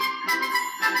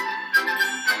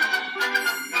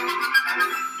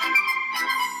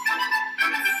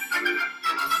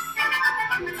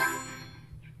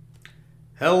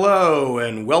Hello,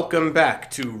 and welcome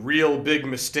back to Real Big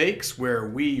Mistakes, where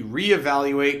we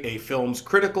reevaluate a film's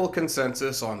critical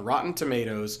consensus on Rotten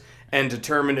Tomatoes and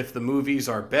determine if the movies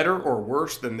are better or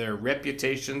worse than their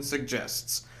reputation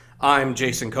suggests. I'm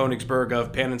Jason Konigsberg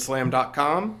of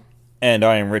PanandSlam.com. And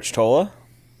I am Rich Tola.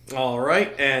 All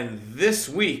right, and this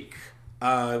week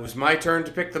it was my turn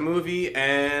to pick the movie,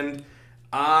 and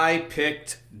I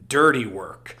picked Dirty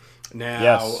Work. Now,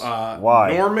 yes.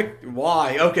 Why?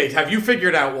 Why? Okay, have you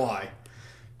figured out why?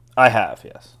 I have,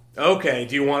 yes. Okay,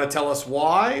 do you want to tell us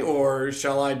why, or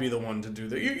shall I be the one to do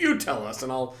that? You tell us,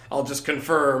 and I'll just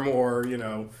confirm or,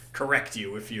 correct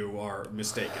you if you are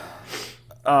mistaken.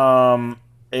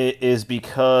 It is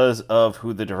because of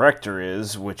who the director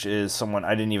is, which is someone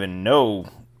I didn't even know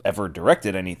ever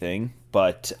directed anything,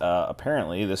 but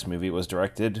apparently this movie was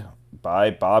directed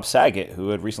by Bob Saget, who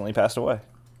had recently passed away.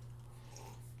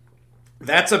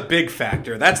 That's a big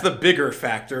factor. That's the bigger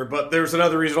factor, but there's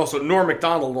another reason also. Norm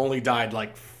MacDonald only died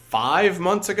like 5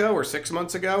 months ago or 6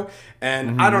 months ago,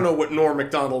 and I don't know what Norm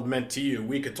MacDonald meant to you.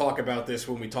 We could talk about this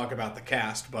when we talk about the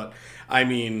cast, but I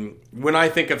mean, when I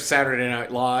think of Saturday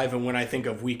Night Live and when I think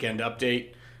of Weekend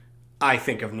Update, I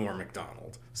think of Norm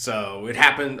MacDonald. So it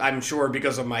happened, I'm sure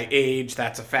because of my age,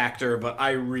 that's a factor, but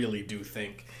I really do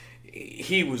think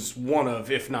he was one of,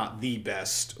 if not the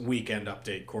best, Weekend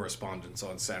Update correspondents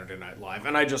on Saturday Night Live.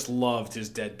 And I just loved his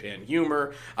deadpan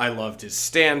humor. I loved his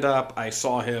stand-up. I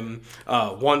saw him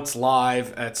once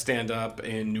live at stand-up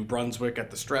in New Brunswick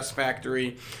at the Stress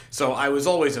Factory. So I was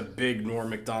always a big Norm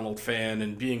MacDonald fan,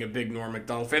 and being a big Norm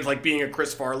MacDonald fan, like being a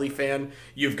Chris Farley fan,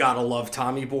 you've got to love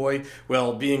Tommy Boy.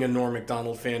 Well, being a Norm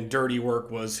MacDonald fan, Dirty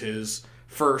Work was his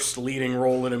first leading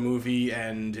role in a movie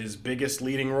and his biggest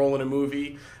leading role in a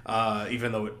movie,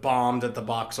 even though it bombed at the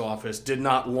box office, did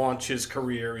not launch his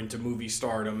career into movie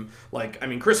stardom.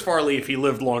 Chris Farley, if he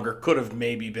lived longer, could have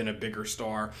maybe been a bigger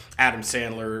star. Adam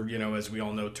Sandler, as we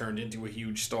all know, turned into a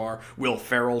huge star. Will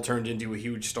Ferrell turned into a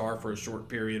huge star for a short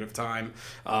period of time,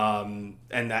 and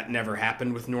that never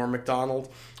happened with Norm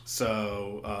MacDonald.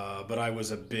 So, but I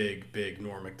was a big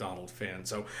Norm MacDonald fan.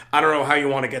 So I don't know how you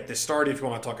want to get this started, if you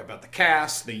want to talk about the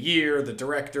cast, the year, the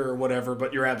director, or whatever,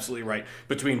 but you're absolutely right.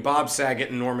 Between Bob Saget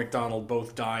and Norm MacDonald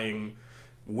both dying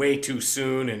way too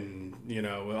soon and,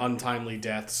 untimely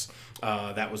deaths,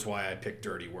 that was why I picked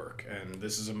Dirty Work. And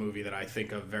this is a movie that I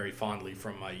think of very fondly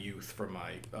from my youth, from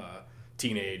my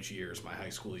teenage years, my high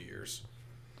school years.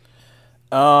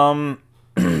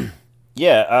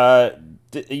 Yeah,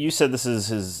 you said this is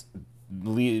his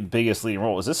biggest leading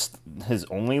role. Is this his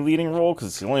only leading role? Because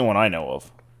it's the only one I know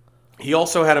of. He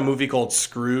also had a movie called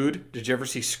Screwed. Did you ever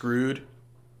see Screwed?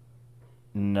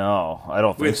 No, I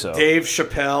don't think so. With Dave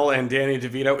Chappelle and Danny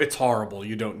DeVito. It's horrible.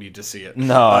 You don't need to see it.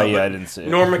 No, I didn't see it.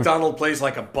 Norm MacDonald plays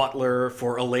like a butler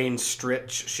for Elaine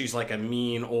Stritch. She's like a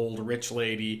mean old rich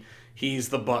lady. He's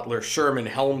the butler. Sherman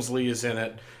Helmsley is in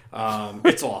it.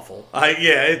 It's awful.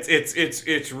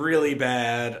 It's really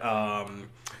bad.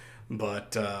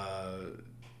 But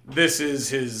this is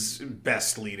his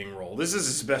best leading role. This is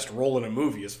his best role in a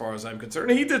movie, as far as I'm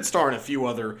concerned. He did star in a few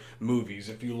other movies.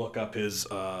 If you look up his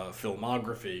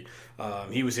filmography,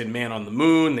 he was in Man on the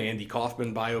Moon, the Andy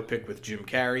Kaufman biopic with Jim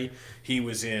Carrey. He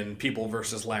was in People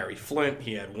vs. Larry Flint.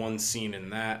 He had one scene in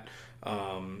that.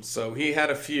 So he had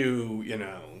a few,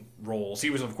 roles. He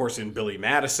was, of course, in Billy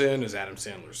Madison as Adam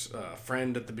Sandler's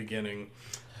friend at the beginning.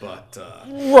 But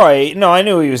right. No, I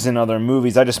knew he was in other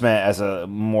movies. I just meant as a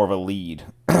more of a lead.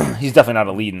 He's definitely not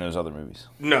a lead in those other movies.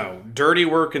 No. Dirty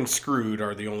Work and Screwed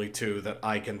are the only two that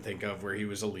I can think of where he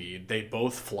was a lead. They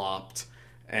both flopped.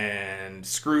 And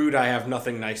Screwed, I have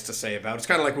nothing nice to say about. It's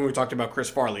kind of like when we talked about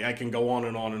Chris Farley. I can go on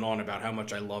and on and on about how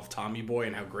much I love Tommy Boy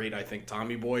and how great I think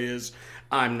Tommy Boy is.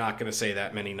 I'm not going to say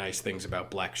that many nice things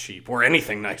about Black Sheep or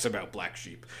anything nice about Black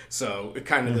Sheep. So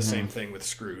kind of the same thing with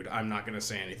Screwed. I'm not going to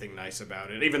say anything nice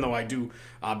about it, even though I do.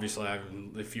 Obviously,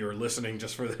 if you're listening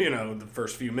just for the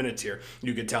first few minutes here,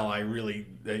 you could tell I really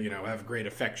have great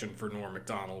affection for Norm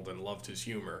MacDonald and loved his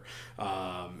humor.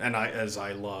 And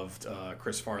I loved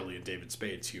Chris Farley and David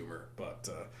Spade's humor, but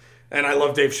and I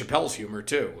love Dave Chappelle's humor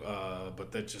too.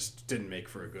 But that just didn't make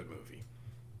for a good movie.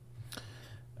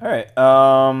 All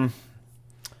right.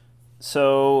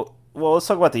 So, let's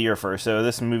talk about the year first. So,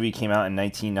 this movie came out in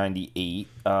 1998.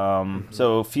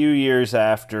 So, a few years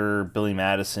after Billy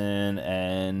Madison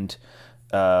and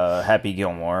Happy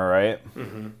Gilmore, right?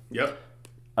 Mm-hmm. Yep.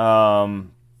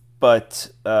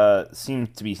 But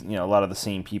seemed to be, a lot of the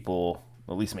same people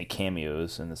at least make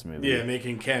cameos in this movie. Yeah,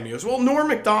 making cameos. Well, Norm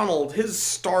MacDonald, his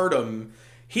stardom,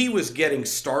 he was getting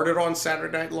started on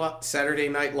Saturday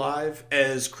Night Live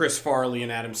as Chris Farley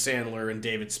and Adam Sandler and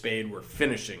David Spade were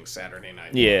finishing Saturday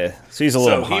Night Live. Yeah, so he's a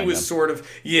little behind he was them.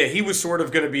 he was sort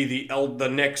of going to be the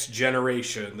next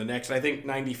generation. The next, I think,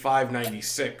 95,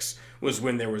 96 was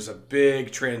when there was a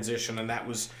big transition, and that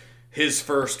was his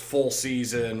first full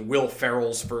season, Will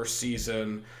Ferrell's first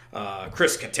season,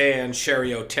 Chris Kattan,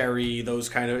 Sherry O'Terry, those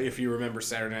kind of, if you remember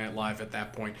Saturday Night Live at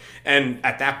that point. And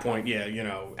at that point, yeah,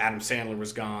 Adam Sandler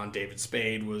was gone, David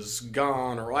Spade was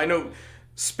gone, or I know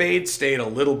Spade stayed a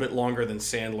little bit longer than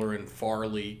Sandler and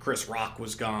Farley. Chris Rock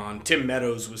was gone. Tim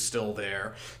Meadows was still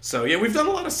there. So, yeah, we've done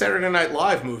a lot of Saturday Night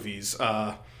Live movies.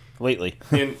 Lately,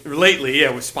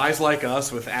 yeah, with Spies Like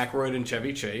Us, with Aykroyd and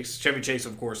Chevy Chase. Chevy Chase,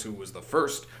 of course, who was the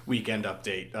first Weekend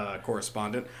Update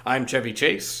correspondent. I'm Chevy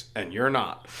Chase, and you're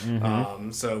not.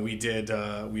 So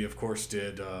we of course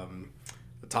did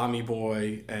Tommy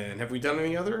Boy, and have we done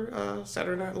any other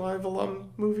Saturday Night Live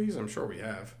alum movies? I'm sure we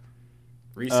have.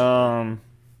 Recently.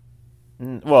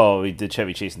 Well, we did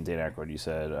Chevy Chase and Dan Aykroyd, you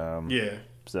said. Yeah.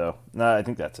 So, no, I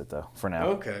think that's it, though, for now.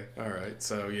 Okay, all right.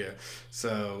 So, yeah.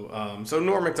 So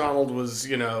Norm MacDonald was,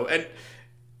 and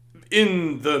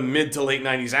in the mid to late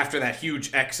 90s, after that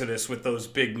huge exodus with those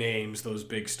big names, those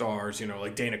big stars,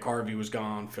 like Dana Carvey was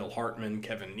gone, Phil Hartman,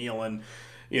 Kevin Nealon,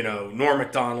 Norm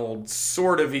MacDonald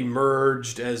sort of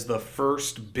emerged as the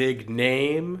first big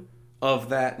name of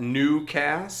that new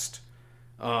cast.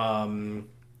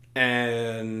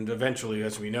 And eventually,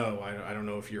 as we know, I don't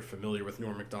know if you're familiar with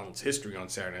Norm MacDonald's history on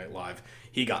Saturday Night Live,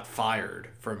 he got fired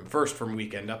from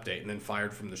Weekend Update and then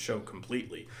fired from the show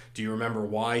completely. Do you remember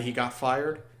why he got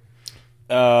fired?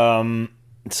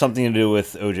 Something to do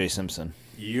with O.J. Simpson.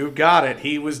 You got it.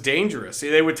 He was dangerous.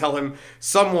 They would tell him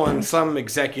some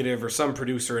executive or some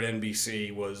producer at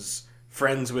NBC was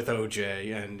friends with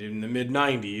O.J., and in the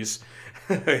mid-90s,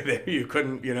 you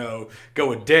couldn't,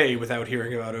 go a day without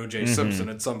hearing about O.J. Simpson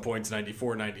at some points,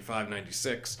 94, 95,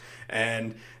 96.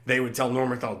 And they would tell Norm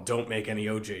MacDonald, don't make any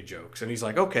O.J. jokes. And he's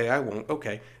like, okay, I won't.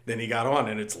 Okay. Then he got on,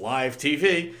 and it's live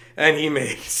TV, and he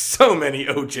made so many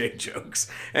O.J. jokes.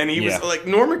 And he was like,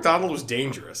 Norm MacDonald was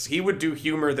dangerous. He would do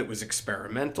humor that was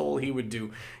experimental. He would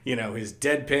do, his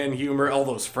deadpan humor, all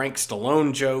those Frank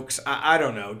Stallone jokes. I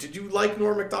don't know. Did you like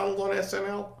Norm MacDonald on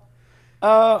SNL?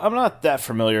 I'm not that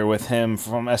familiar with him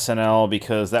from SNL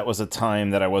because that was a time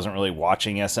that I wasn't really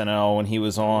watching SNL when he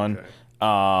was on. Okay.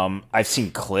 I've seen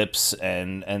clips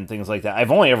and things like that. I've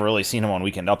only ever really seen him on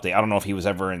Weekend Update. I don't know if he was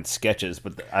ever in sketches,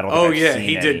 but I don't.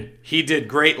 He did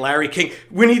great. Larry King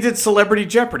when he did Celebrity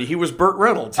Jeopardy, he was Burt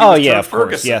Reynolds. He was George of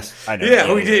Ferguson. Course, yes, I know.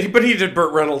 Yeah, he did, but he did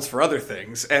Burt Reynolds for other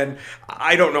things. And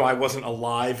I don't know. I wasn't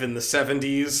alive in the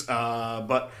 '70s,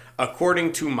 but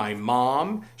according to my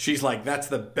mom, she's like, that's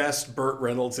the best Burt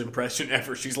Reynolds impression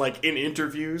ever. She's like, in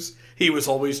interviews, he was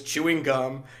always chewing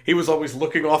gum. He was always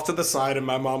looking off to the side, and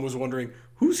my mom was wondering,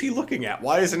 who's he looking at?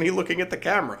 Why isn't he looking at the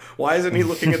camera? Why isn't he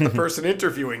looking at the person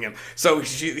interviewing him? So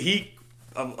he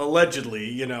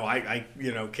allegedly, I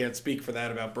can't speak for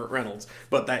that about Burt Reynolds,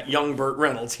 but that young Burt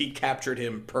Reynolds, he captured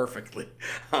him perfectly.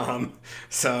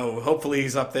 So hopefully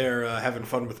he's up there having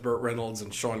fun with Burt Reynolds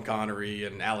and Sean Connery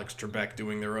and Alex Trebek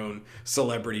doing their own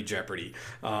Celebrity Jeopardy.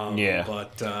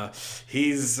 But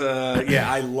he's,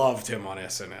 I loved him on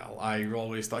SNL. I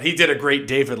always thought he did a great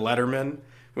David Letterman.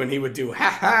 When he would do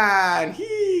ha-ha and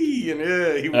he would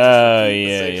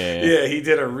just he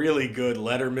did a really good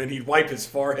Letterman. He'd wipe his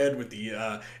forehead with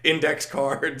the index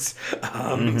cards.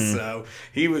 So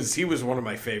he was one of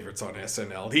my favorites on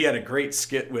SNL. He had a great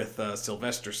skit with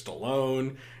Sylvester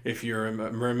Stallone, if you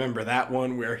remember that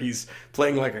one, where he's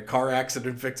playing like a car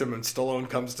accident victim and Stallone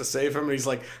comes to save him. And he's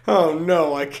like, oh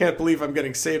no, I can't believe I'm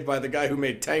getting saved by the guy who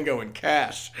made Tango and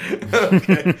Cash.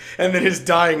 Okay. And then his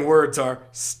dying words are,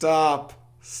 stop,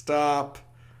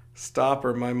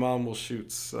 or my mom will shoot.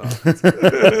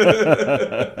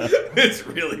 It's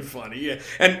really funny. Yeah.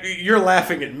 And you're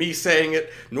laughing at me saying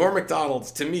it. Norm MacDonald,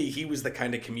 to me, he was the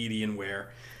kind of comedian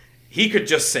where he could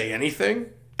just say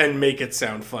anything and make it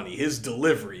sound funny. His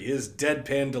delivery, his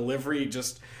deadpan delivery,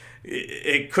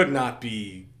 it could not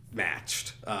be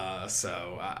matched.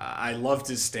 So I loved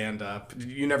his stand-up.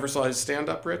 You never saw his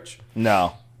stand-up, Rich?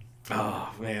 No.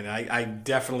 Oh man, I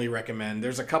definitely recommend.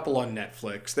 There's a couple on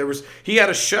Netflix. He had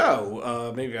a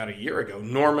show maybe about a year ago.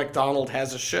 Norm MacDonald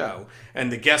has a show,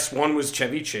 and the guests, one was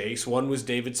Chevy Chase, one was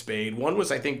David Spade, one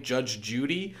was I think Judge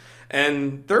Judy,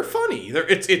 and they're funny.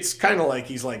 It's kind of like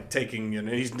he's like taking,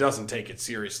 he doesn't take it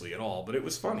seriously at all, but it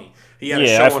was funny. He had a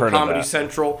show on Comedy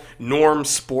Central, Norm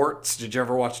Sports. Did you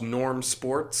ever watch Norm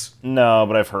Sports? No,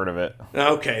 but I've heard of it.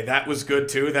 Okay, that was good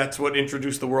too. That's what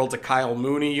introduced the world to Kyle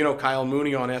Mooney. You know Kyle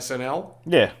Mooney on SNL?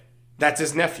 Yeah. That's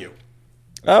his nephew.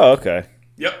 Oh, okay.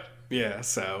 Yep. Yeah,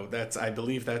 so I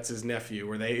believe that's his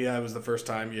nephew. That was the first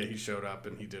time, he showed up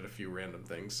and he did a few random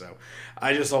things. So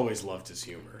I just always loved his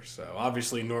humor. So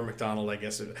obviously Norm Macdonald, I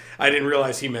guess I didn't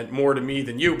realize he meant more to me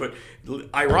than you, but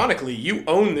ironically, you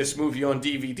own this movie on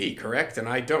DVD, correct? And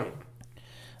I don't.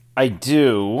 I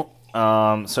do.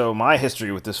 So my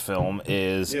history with this film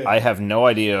is I have no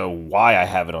idea why I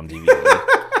have it on DVD.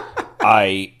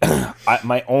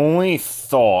 My only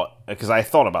thought, because I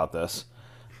thought about this,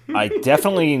 I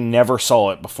definitely never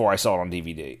saw it before I saw it on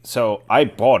DVD. So I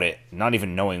bought it, not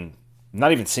even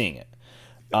seeing it.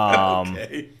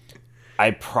 Okay.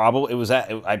 I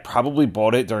probably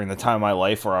bought it during the time of my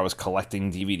life where I was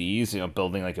collecting DVDs,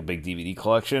 building like a big DVD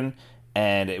collection,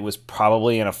 and it was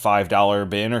probably in a $5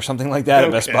 bin or something like that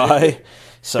at Best Buy.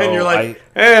 So and you're like,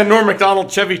 Norm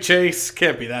Macdonald, Chevy Chase,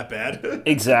 can't be that bad.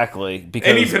 Exactly.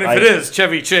 Because and even if it is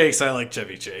Chevy Chase, I like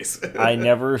Chevy Chase. I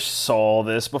never saw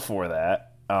this before that.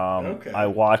 I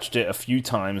watched it a few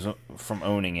times from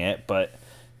owning it, but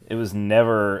it was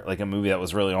never like a movie that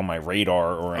was really on my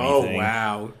radar or anything. Oh,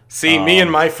 wow. See, me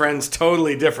and my friends,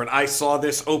 totally different. I saw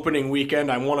this opening weekend.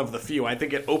 I'm one of the few. I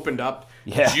think it opened up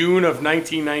June of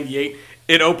 1998.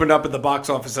 It opened up at the box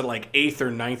office at like 8th or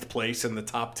 9th place in the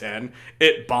top 10.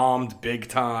 It bombed big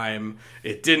time.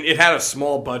 It had a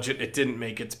small budget. It didn't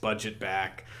make its budget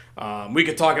back. We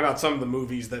could talk about some of the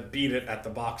movies that beat it at the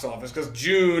box office, because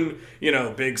June,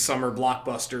 big summer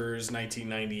blockbusters,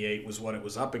 1998 was what it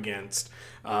was up against,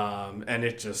 and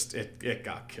it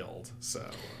got killed. So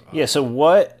so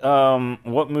what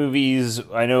movies?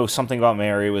 I know Something About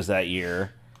Mary was that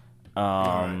year.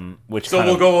 Which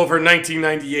we'll go over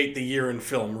 1998, the year in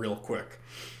film, real quick.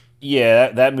 Yeah,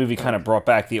 that movie kind of brought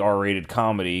back the R-rated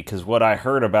comedy, because what I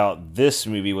heard about this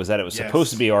movie was that it was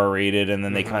supposed to be R-rated, and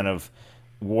then they kind of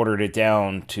watered it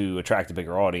down to attract a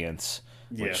bigger audience.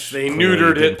 Yes, they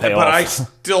neutered it, but I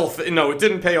still... no, it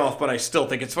didn't pay off, but I still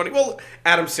think it's funny. Well,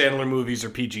 Adam Sandler movies are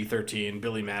PG-13.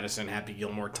 Billy Madison, Happy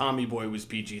Gilmore, Tommy Boy was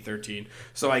PG-13.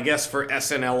 So I guess for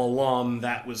SNL alum,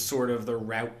 that was sort of the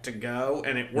route to go,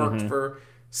 and it worked for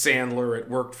Sandler, it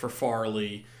worked for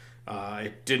Farley.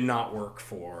 It did not work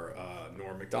for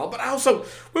Norm Macdonald. But also,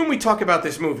 when we talk about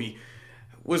this movie,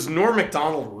 was Norm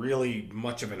Macdonald really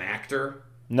much of an actor?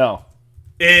 No.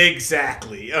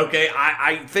 Exactly. Okay,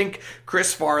 I think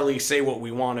Chris Farley, say what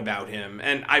we want about him,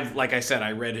 and like I said,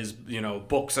 I read his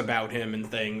books about him and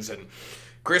things, and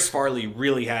Chris Farley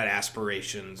really had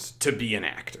aspirations to be an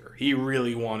actor. He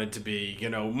really wanted to be,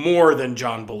 more than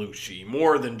John Belushi,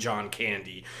 more than John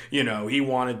Candy. He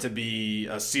wanted to be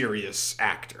a serious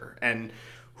actor, and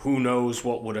who knows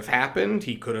what would have happened.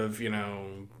 He could have,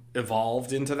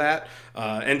 evolved into that.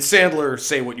 And Sandler,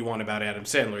 say what you want about Adam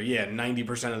Sandler. Yeah,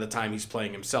 90% of the time he's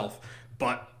playing himself.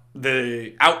 But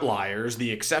the outliers,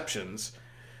 the exceptions,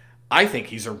 I think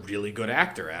he's a really good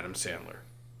actor, Adam Sandler.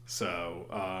 So,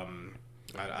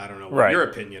 I don't know what your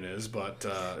opinion is, but...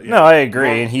 no, I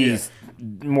agree, and he's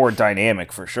more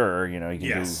dynamic for sure. He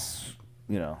can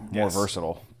do, more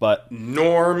versatile. But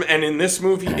Norm, and in this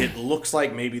movie, it looks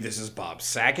like maybe this is Bob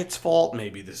Saget's fault,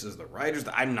 maybe this is the writers,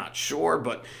 I'm not sure,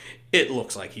 but it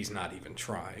looks like he's not even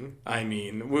trying. I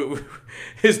mean,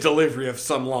 his delivery of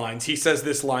some lines, he says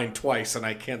this line twice, and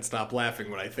I can't stop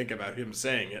laughing when I think about him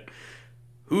saying it.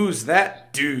 Who's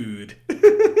that dude?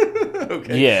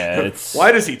 Okay. Yeah,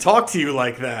 why does he talk to you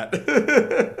like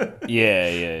that?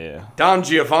 Yeah. Don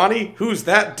Giovanni? Who's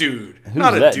that dude?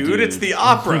 Not a dude, it's the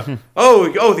opera.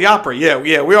 oh, the opera. Yeah,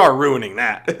 we are ruining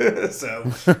that.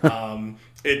 So,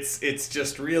 it's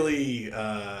just really,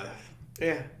 I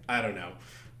don't know.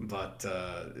 But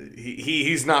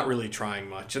he's not really trying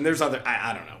much. And there's other...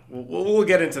 I don't know. We'll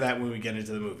get into that when we get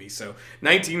into the movie. So,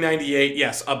 1998,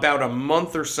 yes, about a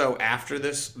month or so after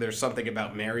this, There's Something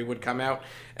About Mary would come out.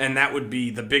 And that would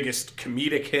be the biggest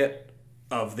comedic hit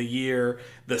of the year,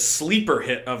 the sleeper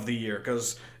hit of the year.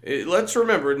 Because let's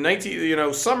remember,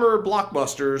 summer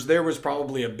blockbusters, there was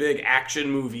probably a big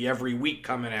action movie every week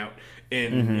coming out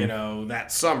in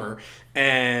that summer.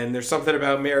 And There's Something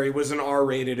About Mary was an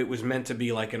R-rated. It was meant to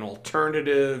be like an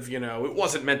alternative. It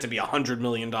wasn't meant to be $100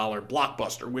 million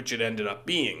blockbuster, which it ended up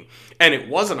being. And it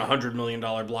wasn't a $100 million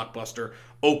blockbuster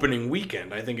opening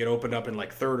weekend. I think it opened up in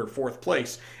like 3rd or 4th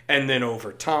place. And then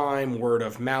over time, word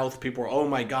of mouth, people were, oh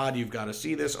my God, you've got to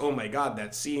see this. Oh my God,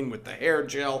 that scene with the hair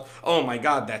gel. Oh my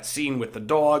God, that scene with the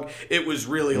dog. It was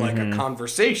really like a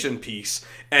conversation piece.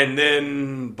 And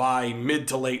then by mid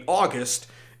to late August,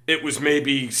 it was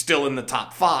maybe still in the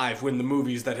top 5 when the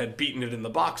movies that had beaten it in the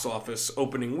box office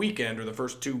opening weekend, or the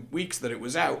first 2 weeks that it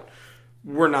was out,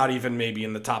 we're not even maybe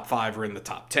in the top 5 or in the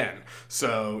top 10.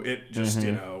 So it just,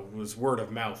 was word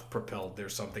of mouth propelled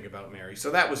There's Something About Mary.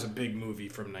 So that was a big movie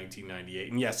from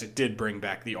 1998. And yes, it did bring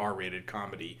back the R-rated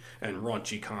comedy and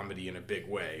raunchy comedy in a big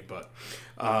way. But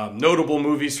notable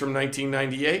movies from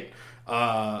 1998.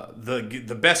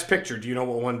 The Best Picture. Do you know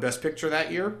what won Best Picture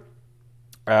that year?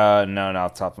 No, not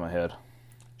off the top of my head.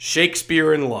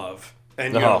 Shakespeare in Love.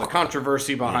 And you know the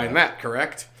controversy behind that,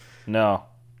 correct? No.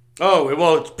 Oh,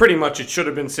 well, it's pretty much, it should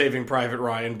have been Saving Private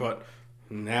Ryan, but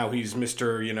now he's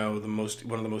Mr.,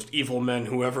 one of the most evil men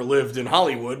who ever lived in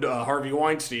Hollywood, Harvey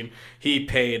Weinstein. He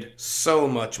paid so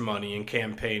much money and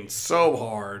campaigned so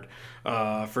hard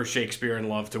for Shakespeare in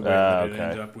Love to win, that it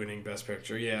ended up winning Best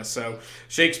Picture. Yeah, so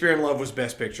Shakespeare in Love was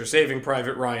Best Picture. Saving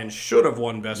Private Ryan should have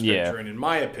won Best Picture, and in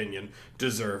my opinion,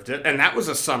 deserved it. And that was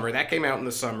a summer. That came out in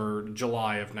the summer,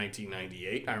 July of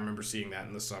 1998. I remember seeing that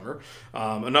in the summer.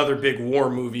 Another big war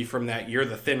movie from that year,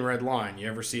 The Thin Red Line. You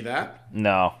ever see that?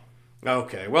 No.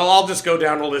 Okay, well, I'll just go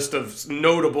down a list of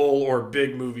notable or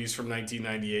big movies from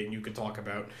 1998, and you can talk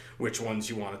about which ones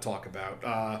you want to talk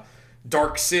about.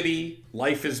 Dark City,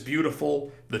 Life is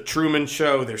Beautiful, The Truman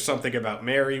Show, There's Something About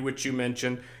Mary, which you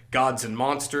mentioned, Gods and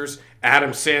Monsters.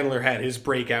 Adam Sandler had his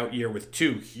breakout year with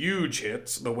 2 huge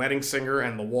hits, The Wedding Singer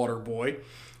and The Water Boy.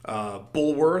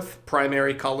 Bulworth,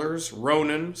 Primary Colors,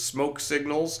 Ronin, Smoke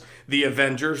Signals, The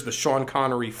Avengers, the Sean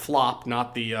Connery flop,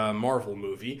 not the Marvel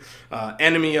movie,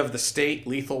 Enemy of the State,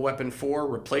 Lethal Weapon 4,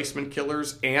 Replacement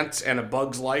Killers, Ants, and A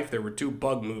Bug's Life. There were 2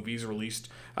 Bug movies released,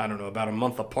 about a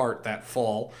month apart that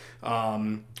fall.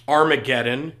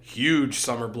 Armageddon, huge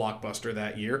summer blockbuster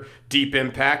that year. Deep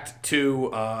Impact,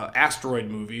 2 asteroid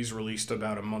movies released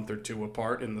about a month or 2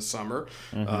 apart in the summer.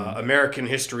 American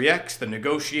History X, The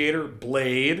Negotiator,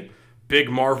 Blade, big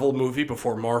Marvel movie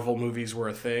before Marvel movies were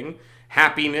a thing.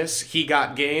 Happiness, He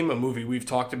Got Game, a movie we've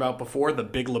talked about before. The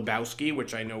Big Lebowski,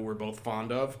 which I know we're both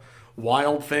fond of.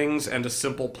 Wild Things, and A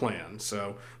Simple Plan.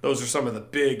 So those are some of the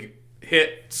big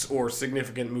hits or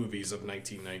significant movies of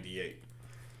 1998.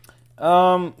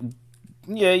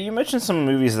 Yeah, you mentioned some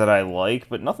movies that I like,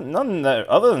 but none that,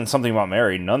 other than Something About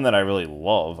Mary, none that I really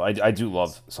love. I do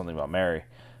love Something About Mary.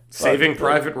 Saving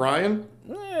Private Ryan?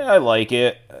 I like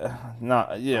it.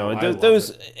 Not,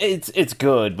 those. It's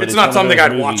good, but it's not something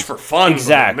I'd watch for fun.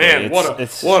 Exactly, Man, what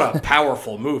a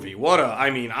powerful movie.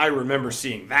 I remember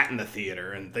seeing that in the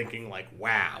theater and thinking like,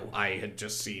 wow, I had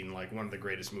just seen like one of the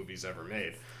greatest movies ever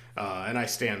made, and I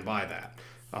stand by that.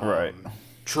 Right.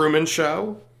 Truman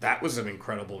Show, that was an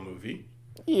incredible movie.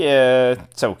 Yeah,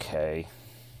 it's okay.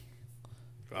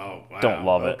 Oh, wow. Don't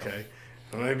love it. Okay.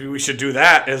 Well, maybe we should do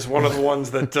that as one of the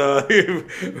ones that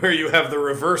where you have the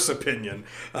reverse opinion.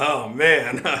 Oh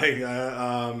man,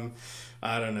 I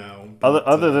don't know. But,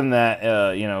 other than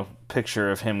that,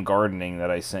 picture of him gardening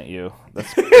that I sent you.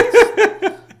 That's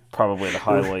probably the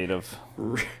highlight of.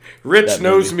 Rich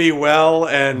knows me well,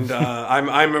 and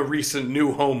I'm a recent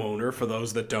new homeowner, for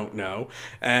those that don't know.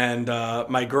 And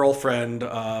my girlfriend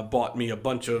bought me a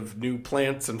bunch of new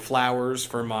plants and flowers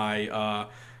for my.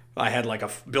 I had like a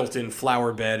built-in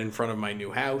flower bed in front of my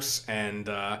new house, and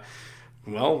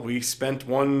we spent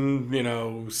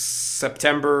one,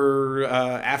 September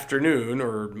afternoon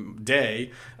or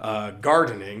day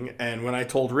gardening. And when I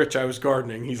told Rich I was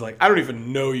gardening, he's like, I don't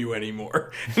even know you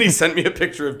anymore. And he sent me a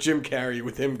picture of Jim Carrey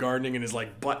with him gardening and his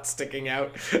like butt sticking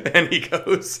out. And he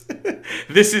goes,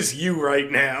 this is you right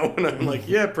now. And I'm like,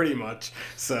 yeah, pretty much.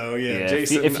 So yeah,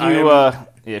 Jason,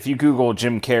 if you Google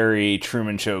Jim Carrey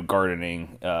Truman Show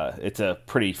gardening, it's a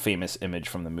pretty famous image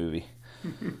from the movie.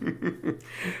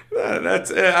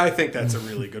 I think that's a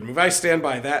really good movie. I stand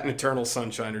by that, and Eternal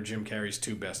Sunshine are Jim Carrey's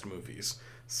 2 best movies.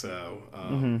 So,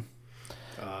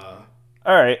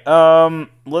 all right.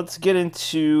 Let's get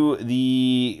into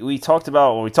we talked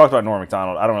about Norm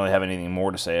MacDonald. I don't really have anything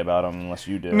more to say about him unless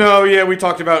you do. No, yeah, we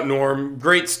talked about Norm.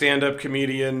 Great stand-up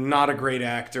comedian, not a great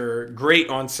actor. Great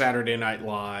on Saturday Night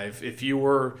Live. If you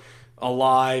were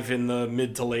alive in the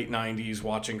mid to late 90s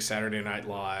watching Saturday Night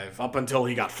Live, up until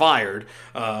he got fired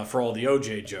for all the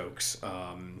OJ jokes,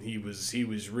 he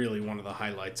was really one of the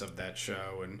highlights of that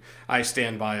show. And I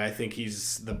stand by, I think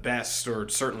he's the best, or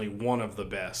certainly one of the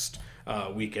best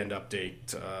Weekend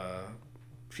Update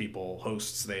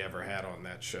hosts they ever had on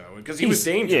that show, because he was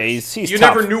dangerous. Yeah, he's you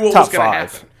top, never knew what was going to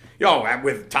 5. happen.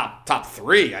 With top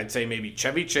 3, I'd say maybe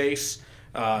Chevy Chase,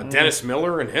 Dennis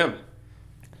Miller, and him.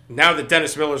 Now that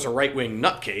Dennis Miller's a right-wing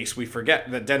nutcase, we forget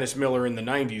that Dennis Miller in the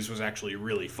 90s was actually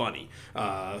really funny.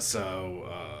 So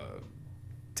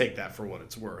take that for what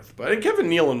it's worth. And Kevin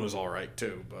Nealon was all right,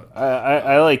 too. But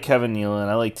I like Kevin Nealon.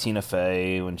 I like Tina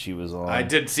Fey when she was on. I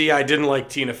didn't like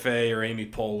Tina Fey or Amy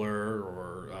Poehler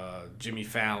or Jimmy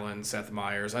Fallon, Seth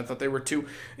Meyers. I thought they were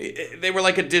they were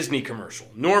like a Disney commercial.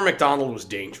 Norm MacDonald was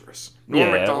dangerous.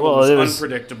 Norm MacDonald was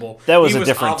unpredictable. That was a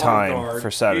different time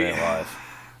for Saturday Night Live.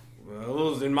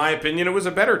 Well, in my opinion, it was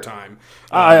a better time.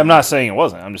 I'm not saying it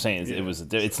wasn't. I'm just saying it was.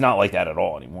 It's not like that at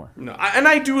all anymore. No, and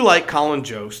I do like Colin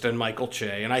Jost and Michael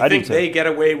Che, and I think they get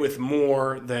away with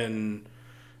more than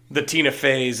the Tina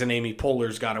Feys and Amy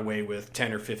Poehler's got away with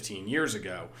 10 or 15 years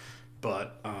ago.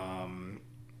 But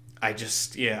I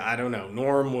don't know.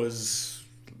 Norm was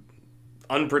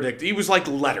unpredictable. He was like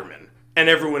Letterman, and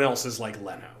everyone else is like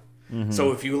Leno. Mm-hmm.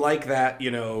 So if you like that,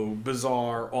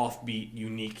 bizarre, offbeat,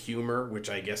 unique humor, which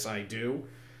I guess I do,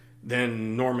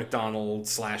 then Norm MacDonald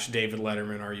 / David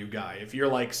Letterman are you guy. If you're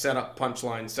like set up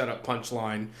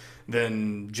punchline,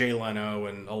 then Jay Leno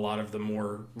and a lot of the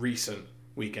more recent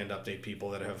Weekend Update people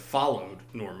that have followed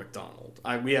Norm MacDonald.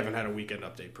 We haven't had a Weekend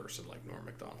Update person like Norm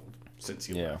MacDonald since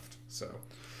he left. So,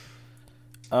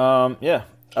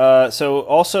 so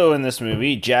also in this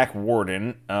movie, Jack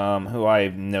Warden, who I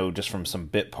know just from some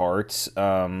bit parts.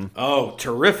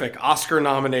 Terrific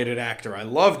Oscar-nominated actor. I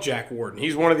love Jack Warden.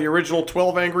 He's one of the original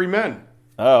 12 Angry Men.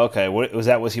 Oh, okay.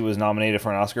 What he was nominated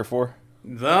for an Oscar for?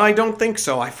 I don't think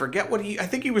so. I forget I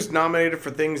think he was nominated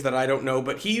for things that I don't know,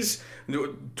 but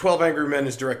 12 Angry Men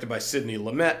is directed by Sidney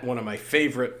Lumet, one of my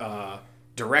favorite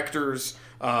directors.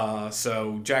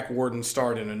 So Jack Warden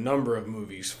starred in a number of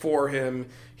movies for him.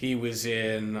 He was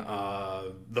in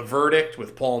The Verdict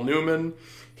with Paul Newman.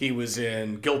 He was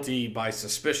in Guilty by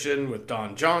Suspicion with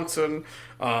Don Johnson.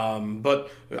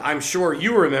 But I'm sure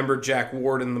you remember Jack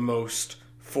Warden the most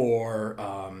for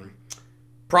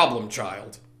Problem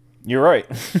Child. You're right.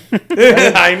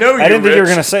 I know you. I didn't think you were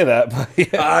going to say that. But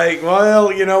yeah.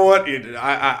 Well, you know what?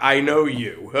 I know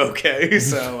you. Okay,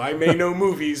 so I may know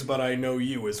movies, but I know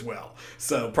you as well.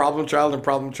 So Problem Child and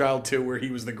Problem Child 2, where he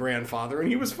was the grandfather, and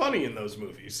he was funny in those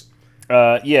movies.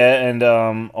 And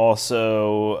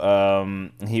also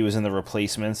he was in The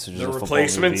Replacements. Which is a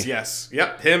Replacements, yes.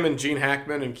 Yep, him and Gene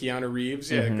Hackman and Keanu Reeves.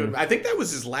 Yeah, good. I think that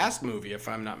was his last movie, if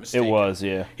I'm not mistaken. It was,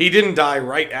 yeah. He didn't die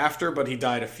right after, but he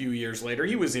died a few years later.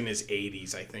 He was in his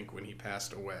 80s, I think, when he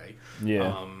passed away.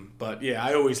 Yeah. But yeah,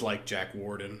 I always liked Jack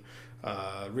Warden.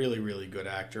 Really, really good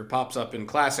actor. Pops up in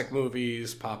classic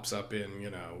movies, pops up in,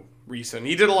 recent.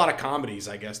 He did a lot of comedies,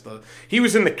 I guess. He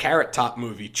was in the Carrot Top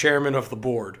movie, Chairman of the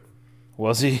Board.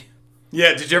 Was he?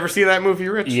 Yeah, did you ever see that movie,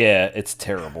 Rich? Yeah, it's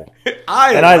terrible.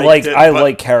 I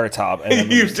like Carrot Top.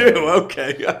 You do?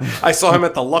 Okay. I saw him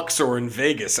at the Luxor in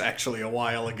Vegas, actually, a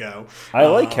while ago. I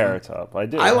like Carrot Top. I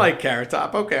do. I like Carrot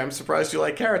Top. Okay, I'm surprised you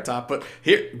like Carrot Top. But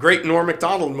here, great Norm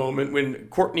MacDonald moment when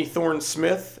Courtney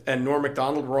Thorne-Smith and Norm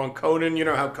MacDonald were on Conan. You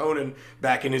know how Conan,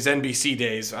 back in his NBC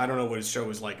days, I don't know what his show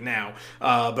is like now,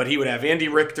 but he would have Andy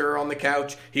Richter on the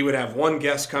couch. He would have one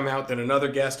guest come out, then another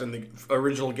guest, and the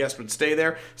original guest would stay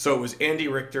there. So it was Andy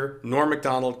Richter, Norm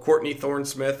MacDonald, Courtney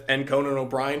Thorne-Smith, and Conan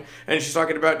O'Brien. And she's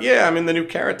talking about, I'm in the new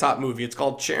Carrot Top movie. It's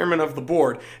called Chairman of the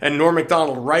Board. And Norm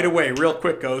MacDonald right away, real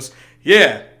quick, goes,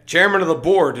 Chairman of the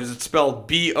Board. Is it spelled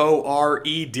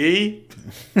B-O-R-E-D?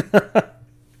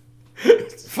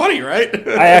 It's funny, right?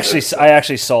 I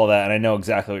actually saw that, and I know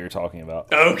exactly what you're talking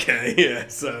about. Okay, yeah.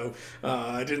 So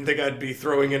I didn't think I'd be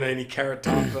throwing in any Carrot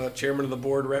Top Chairman of the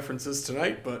Board references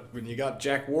tonight, but when you got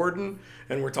Jack Warden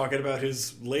and we're talking about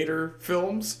his later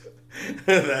films,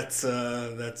 that's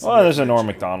well, there's a Norm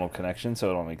MacDonald connection,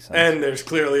 so it all makes sense. And there's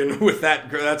clearly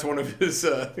that's one of his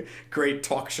great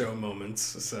talk show moments.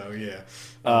 So yeah.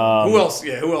 Who else?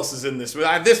 Yeah, who else is in this?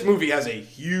 This movie has a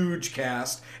huge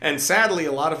cast, and sadly,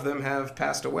 a lot of them have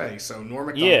passed away. So Norm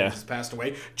MacDonald has passed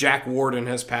away. Jack Warden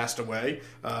has passed away.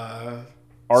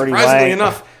 Surprisingly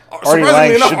enough,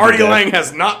 Artie Lang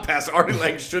has not passed. Artie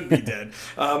Lang should be dead.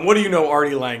 What do you know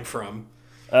Artie Lang from?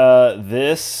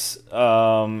 This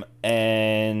and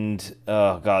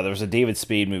there was a David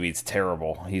Spade movie. It's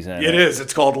terrible. He's in it. It is.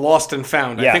 It's called Lost and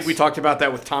Found. Yes. I think we talked about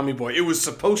that with Tommy Boy. It was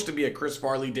supposed to be a Chris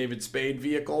Farley, David Spade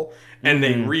vehicle, and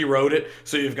they rewrote it.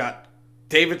 So you've got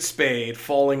David Spade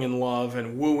falling in love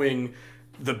and wooing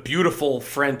the beautiful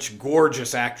French,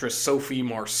 gorgeous actress Sophie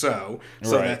Marceau.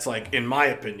 So that's, like, in my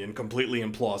opinion, completely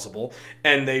implausible.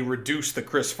 And they reduced the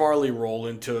Chris Farley role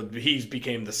into he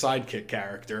became the sidekick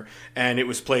character, and it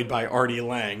was played by Artie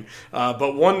Lang.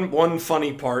 But one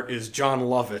funny part is John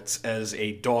Lovitz as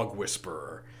a dog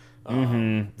whisperer. I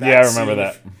remember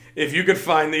that. If you could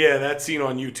find that scene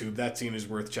on YouTube, that scene is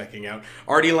worth checking out.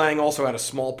 Artie Lang also had a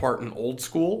small part in Old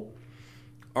School.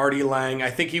 Artie Lang,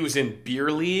 I think he was in Beer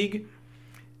League.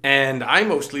 And I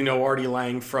mostly know Artie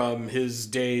Lang from his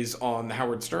days on the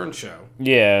Howard Stern Show.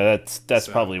 Yeah, that's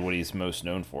probably what he's most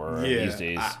known for these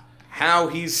days. how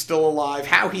he's still alive,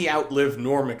 how he outlived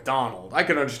Norm MacDonald. I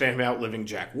can understand him outliving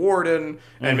Jack Warden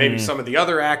and maybe some of the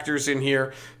other actors in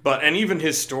here, and even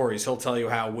his stories. He'll tell you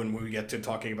how when we get to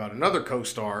talking about another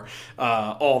co-star,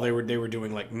 they were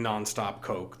doing like nonstop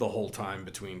coke the whole time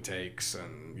between takes,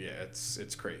 and yeah,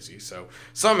 it's crazy. So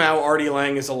somehow Artie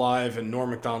Lang is alive and Norm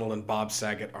MacDonald and Bob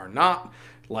Saget are not.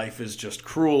 Life is just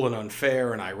cruel and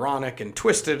unfair and ironic and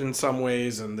twisted in some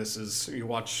ways, and you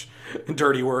watch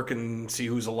Dirty Work and see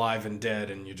who's alive and dead,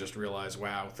 and you just realize,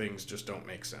 wow, things just don't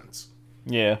make sense.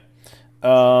 Yeah.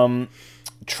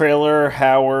 Trailer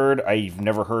Howard, I've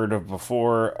never heard of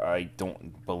before. I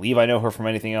don't believe I know her from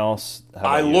anything else.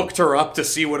 I looked her up to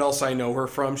see what else I know her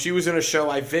from. She was in a show,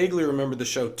 I vaguely remember the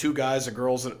show, Two Guys, a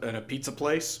Girls, and a Pizza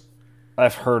Place.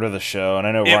 I've heard of the show, and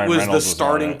I know Ryan Reynolds was the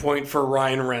starting point for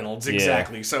Ryan Reynolds,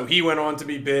 exactly. Yeah. So he went on to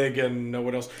be big, and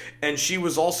what else? And she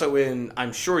was also in,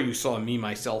 I'm sure you saw Me,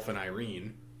 Myself, and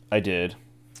Irene. I did.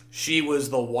 She was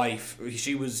the wife.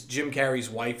 She was Jim Carrey's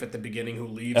wife at the beginning who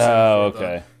leaves him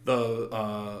for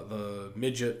the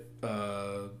midget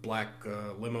black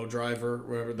limo driver,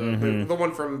 whatever, the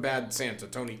one from Bad Santa,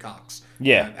 Tony Cox.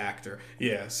 Yeah. That actor.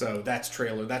 Yeah, so that's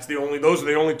Trailer. Those are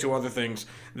the only two other things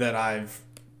that I've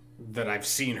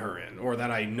seen her in, or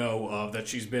that I know of that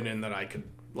she's been in, that I could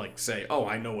like say, oh,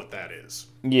 I know what that is.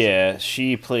 Yeah,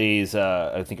 she plays.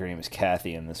 I think her name is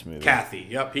Kathy in this movie. Kathy.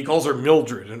 Yep, he calls her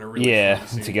Mildred in a really funny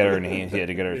scene. to get her to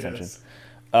get her attention. Yes.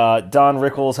 Don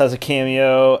Rickles has a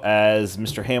cameo as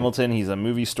Mr. Hamilton. He's a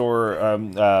movie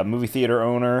theater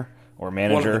owner or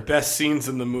manager. One of the best scenes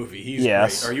in the movie. He's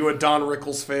great. Are you a Don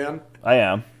Rickles fan? I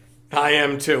am. I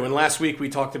am too. And last week we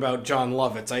talked about John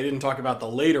Lovitz. I didn't talk about the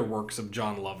later works of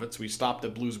John Lovitz. We stopped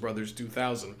at Blues Brothers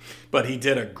 2000. But he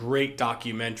did a great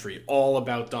documentary all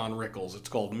about Don Rickles. It's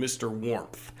called Mr.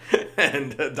 Warmth.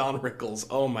 And Don Rickles,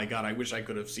 oh my God, I wish I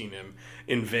could have seen him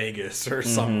in Vegas or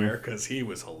somewhere, because he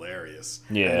was hilarious.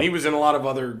 Yeah. And he was in a lot of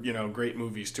other, great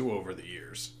movies too over the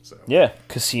years. So yeah,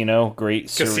 Casino, great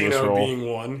serious Casino role.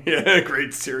 Being one. Yeah,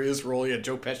 great serious role. Yeah,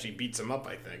 Joe Pesci beats him up,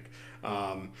 I think.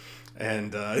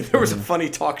 And there was a funny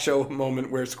talk show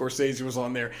moment where Scorsese was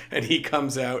on there, and he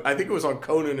comes out. I think it was on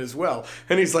Conan as well.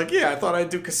 And he's like, yeah, I thought I'd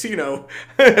do Casino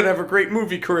and have a great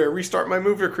movie career, restart my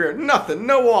movie career. Nothing,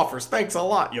 no offers. Thanks a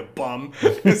lot, you bum.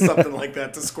 Something like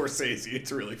that to Scorsese.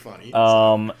 It's really funny.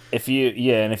 If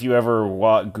you ever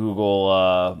Google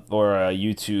or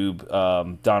YouTube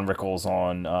Don Rickles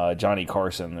on Johnny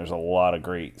Carson, there's a lot of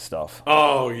great stuff.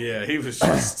 Oh, yeah. He was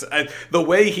just... the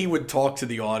way he would talk to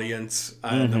the audience,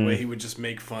 the way he would just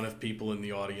make fun of people in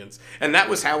the audience. And that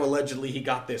was how allegedly he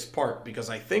got this part, because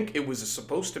I think it was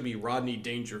supposed to be Rodney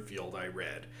Dangerfield, I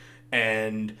read.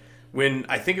 And when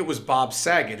I think it was Bob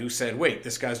Saget who said, wait,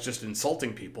 this guy's just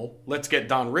insulting people. Let's get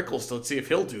Don Rickles, let's see if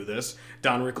he'll do this.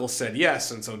 Don Rickles said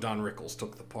yes, and so Don Rickles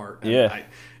took the part. And yeah.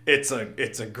 It's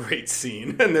a great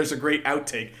scene, and there's a great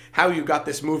outtake. How you got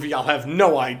this movie, I'll have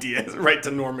no idea. Right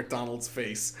to Norm MacDonald's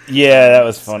face. Yeah, that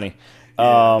was funny.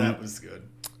 That was good.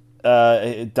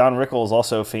 Don Rickles is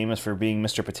also famous for being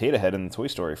Mr. Potato Head in the Toy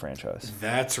Story franchise.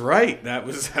 That's right. That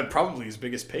was probably his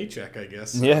biggest paycheck, I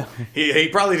guess. Yeah. He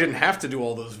probably didn't have to do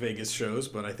all those Vegas shows,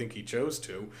 but I think he chose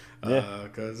to.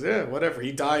 Because, whatever.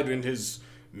 He died in his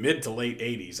mid to late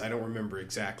 80s. I don't remember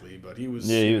exactly, but he was...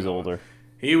 Yeah, he was older.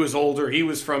 He was older. He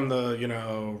was from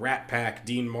the, Rat Pack,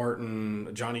 Dean Martin,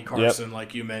 Johnny Carson,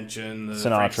 like you mentioned.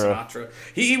 Frank Sinatra.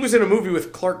 He was in a movie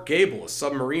with Clark Gable, a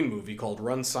submarine movie called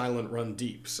Run Silent, Run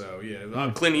Deep. So,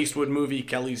 yeah. Clint Eastwood movie,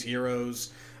 Kelly's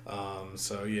Heroes.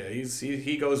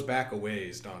 He goes back a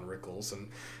ways, Don Rickles.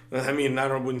 And, I mean,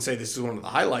 wouldn't say this is one of the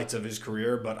highlights of his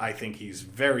career, but I think he's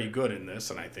very good in this,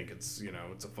 and I think it's,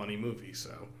 it's a funny movie,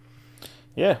 so...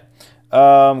 Yeah.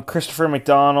 Christopher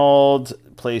McDonald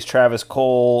plays Travis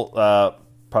Cole,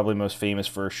 probably most famous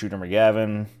for Shooter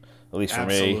McGavin, at least for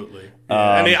me. Absolutely.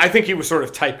 Yeah. And I think he was sort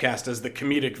of typecast as the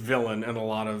comedic villain in a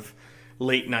lot of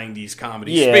late 90s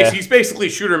comedies. Yeah. He's basically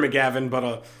Shooter McGavin, but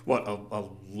a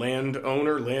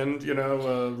landowner,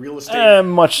 real estate.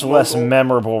 Much less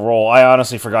memorable role. I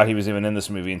honestly forgot he was even in this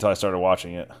movie until I started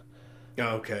watching it.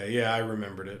 Okay, yeah, I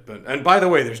remembered it. And by the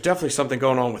way, there's definitely something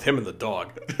going on with him and the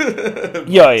dog.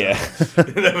 Yeah.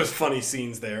 That was funny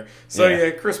scenes there. So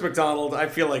yeah, Chris McDonald, I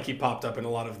feel like he popped up in a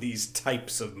lot of these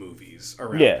types of movies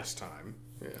around this time.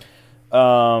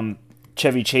 Yeah.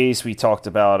 Chevy Chase, we talked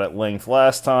about at length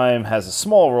last time, has a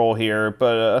small role here,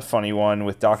 but a funny one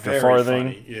with Dr.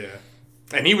 Farthing. Funny, yeah.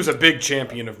 And he was a big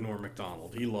champion of Norm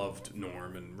MacDonald. He loved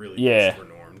Norm and really pushed for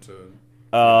Norm to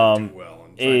do well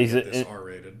and try to get this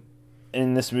R-rated.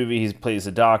 In this movie, he plays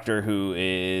a doctor who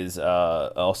is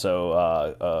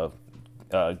also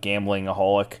a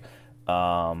gambling-aholic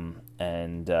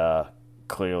and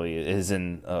clearly is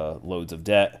in loads of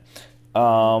debt.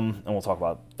 And we'll talk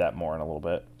about that more in a little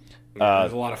bit.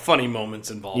 There's a lot of funny moments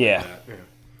involved in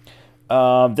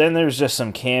that. Then there's just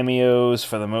some cameos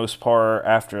for the most part.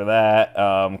 After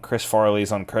that, Chris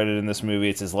Farley's uncredited in this movie.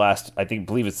 It's his last,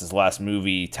 believe it's his last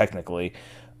movie technically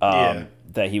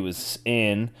that he was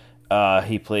in.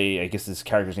 He played, I guess his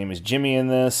character's name is Jimmy in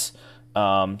this.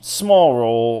 Small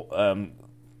role,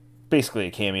 basically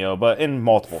a cameo, but in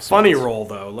multiple scenes. Funny role,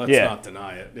 though. Let's not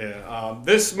deny it.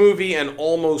 This movie and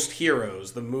Almost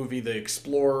Heroes, the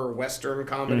explorer Western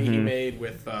comedy he made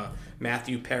with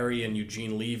Matthew Perry and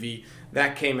Eugene Levy,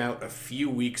 that came out a few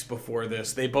weeks before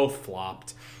this. They both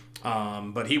flopped.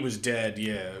 But he was dead,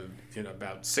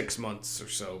 about 6 months or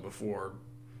so before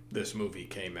this movie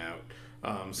came out.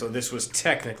 So this was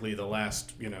technically the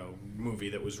last, movie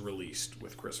that was released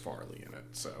with Chris Farley in it.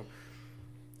 So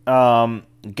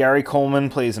Gary Coleman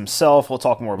plays himself. We'll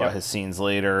talk more about his scenes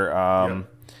later.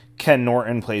 Ken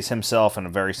Norton plays himself in a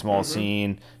very small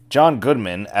scene. John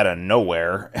Goodman out of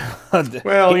nowhere.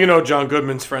 Well, John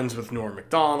Goodman's friends with Norm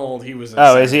MacDonald. He was.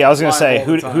 Is he? I was going to say,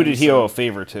 who did he owe a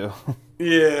favor to?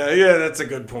 Yeah, that's a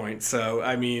good point. So,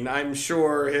 I mean, I'm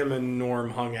sure him and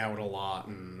Norm hung out a lot,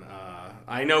 and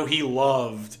I know he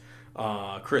loved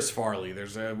Chris Farley.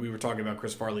 We were talking about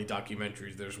Chris Farley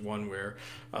documentaries. There's one where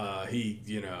he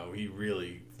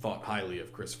really thought highly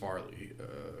of Chris Farley,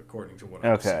 according to what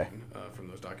I've seen from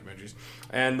those documentaries.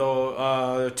 And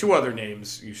the two other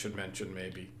names you should mention,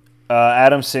 maybe.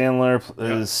 Adam Sandler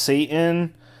is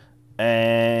Satan,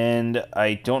 and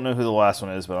I don't know who the last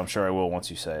one is, but I'm sure I will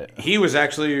once you say it. He was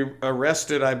actually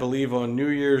arrested, I believe, on New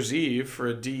Year's Eve for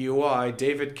a DUI.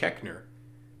 David Koechner.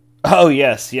 Oh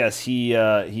yes,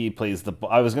 he plays the.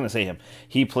 I was going to say him.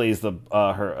 He plays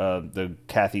the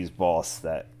Kathy's boss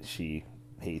that she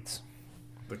hates.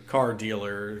 The car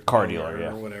dealer,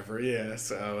 or whatever. Yeah.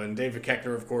 So, and David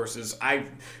Koechner, of course,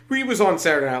 he was on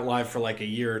Saturday Night Live for like a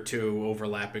year or two,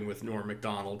 overlapping with Norm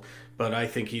MacDonald. But I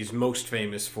think he's most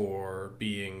famous for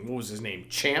being, what was his name,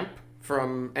 Champ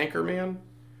from Anchorman.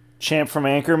 Champ from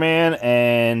Anchorman,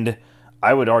 and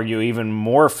I would argue even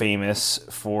more famous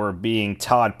for being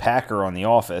Todd Packer on The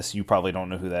Office. You probably don't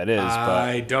know who that is.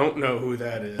 I don't know who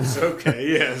that is. Okay,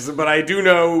 yes. But I do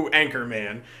know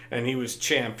Anchorman, and he was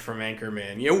Champ from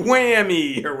Anchorman.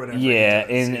 Whammy! Or whatever. Yeah,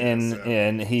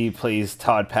 and he plays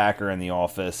Todd Packer in The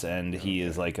Office, and he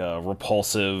is like a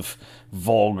repulsive,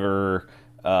 vulgar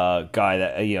guy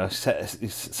that,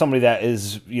 somebody that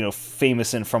is,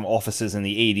 famous from offices in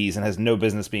the 80s and has no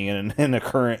business being in a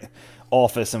current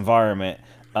office environment.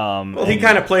 He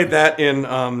kind of played that in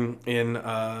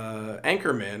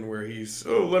Anchorman, where he's,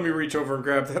 let me reach over and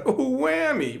grab that. Oh,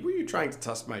 whammy! Were you trying to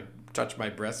touch my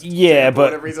breast? Yeah, but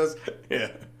whatever he says.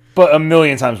 Yeah. But a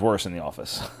million times worse in The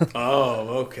Office.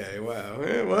 Oh, okay. Wow.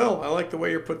 Well, I like the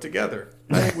way you're put together.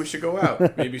 I think we should go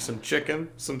out. Maybe some chicken,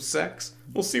 some sex.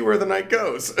 We'll see where the night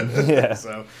goes. Yeah.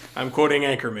 So I'm quoting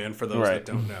Anchorman for those that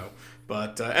don't know.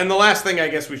 But and the last thing I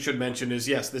guess we should mention is,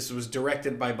 yes, this was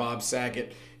directed by Bob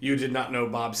Saget. You did not know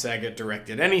Bob Saget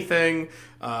directed anything,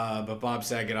 but Bob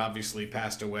Saget obviously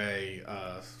passed away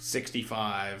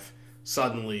 65,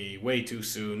 suddenly, way too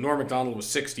soon. Norm MacDonald was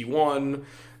 61.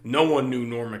 No one knew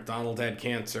Norm MacDonald had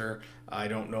cancer. I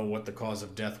don't know what the cause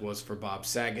of death was for Bob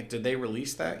Saget. Did they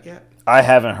release that yet? I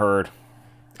haven't heard.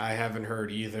 I haven't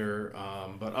heard either.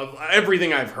 But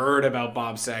everything I've heard about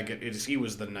Bob Saget is he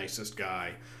was the nicest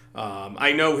guy.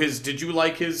 I know his. Did you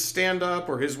like his stand-up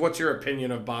or his? What's your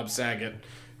opinion of Bob Saget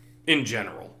in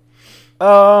general?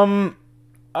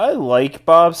 I like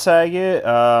Bob Saget.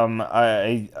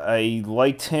 I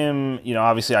liked him.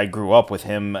 Obviously, I grew up with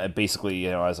him basically,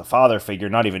 as a father figure,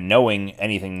 not even knowing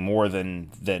anything more than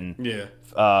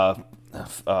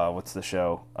what's the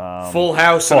show? Full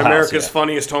House and America's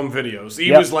Funniest Home Videos.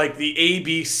 He was like the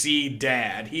ABC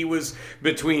dad. He was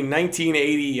between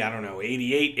 1980,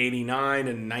 88, 89,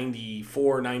 and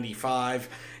 94, 95.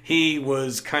 He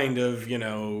was kind of,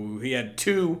 he had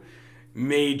two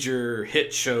major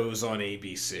hit shows on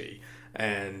ABC.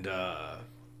 And,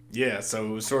 so it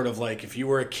was sort of like if you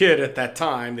were a kid at that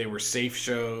time, they were safe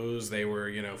shows. They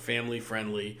were, family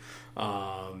friendly.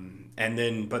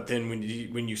 But then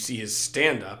when you see his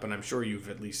stand-up, and I'm sure you've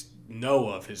at least know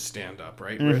of his stand-up,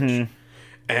 right, Rich? Mm-hmm.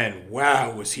 And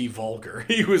wow, was he vulgar.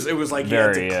 It was like he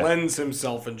had to cleanse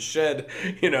himself and shed,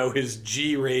 his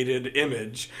G-rated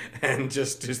image and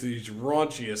just these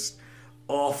raunchiest,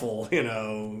 awful,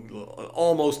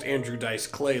 almost Andrew Dice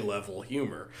Clay level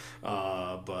humor.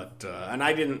 And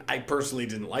I personally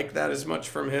didn't like that as much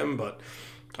from him, but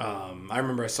I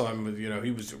remember I saw him with,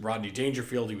 he was Rodney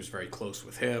Dangerfield. He was very close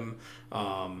with him.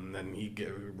 And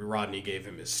Rodney gave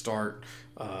him his start.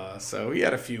 So he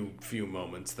had a few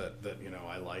moments that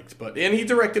I liked. And he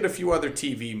directed a few other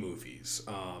TV movies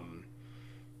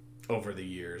over the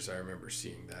years. I remember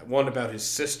seeing that. One about his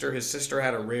sister. His sister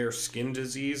had a rare skin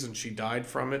disease and she died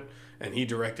from it. And he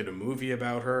directed a movie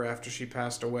about her after she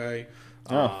passed away.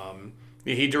 Oh.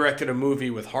 He directed a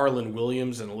movie with Harlan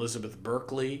Williams and Elizabeth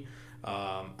Berkley.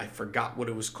 I forgot what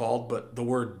it was called, but the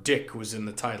word Dick was in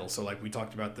the title. So like we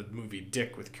talked about the movie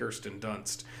Dick with Kirsten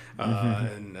Dunst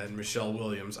and Michelle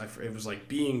Williams. It was like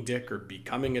Being Dick or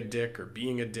Becoming a Dick or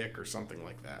Being a Dick or something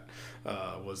like that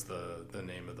was the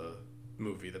name of the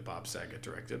movie that Bob Saget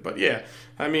directed. But yeah,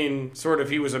 I mean, sort of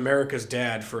he was America's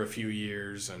dad for a few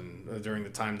years and during the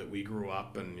time that we grew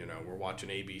up and, we're watching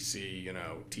ABC,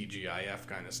 TGIF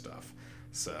kind of stuff.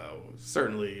 So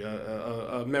certainly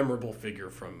a memorable figure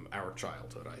from our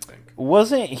childhood, I think.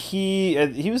 Wasn't he?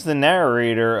 He was the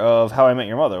narrator of How I Met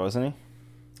Your Mother, wasn't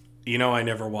he? I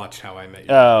never watched How I Met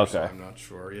Your Mother, okay. So I'm not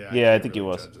sure. Yeah, I think he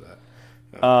was.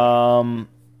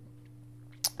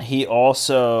 He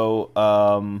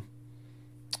also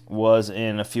was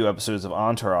in a few episodes of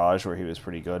Entourage where he was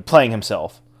pretty good, playing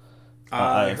himself.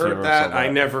 I heard that. I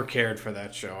never cared for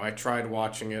that show. I tried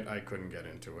watching it. I couldn't get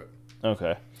into it.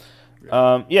 Okay.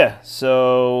 Yeah,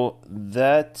 so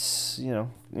that's,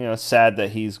 sad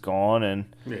that he's gone, and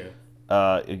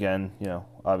again,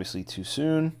 obviously too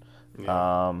soon.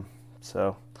 Yeah.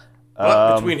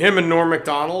 But between him and Norm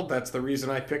MacDonald, that's the reason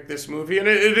I picked this movie, and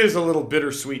it is a little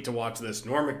bittersweet to watch this.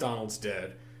 Norm MacDonald's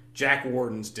dead, Jack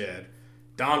Warden's dead,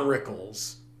 Don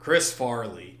Rickles, Chris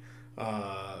Farley,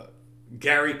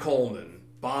 Gary Coleman,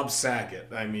 Bob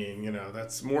Saget. I mean,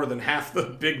 that's more than half the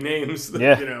big names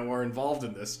that, are involved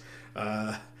in this.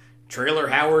 Trailer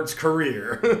Howard's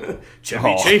career,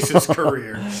 Chevy Chase's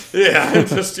career. Yeah,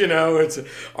 just, it's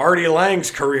Artie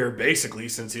Lang's career, basically,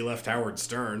 since he left Howard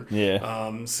Stern.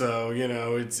 Yeah. So,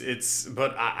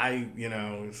 but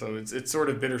so it's sort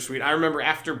of bittersweet. I remember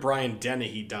after Brian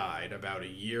Dennehy died about a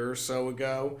year or so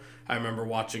ago, I remember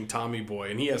watching Tommy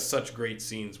Boy, and he has such great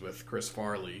scenes with Chris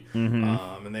Farley,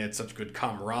 and they had such good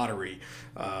camaraderie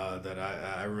that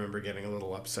I remember getting a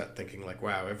little upset, thinking like,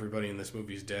 wow, everybody in this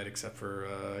movie's dead except for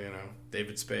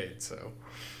David Spade. So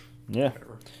yeah.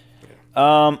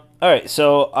 All right,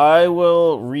 so I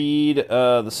will read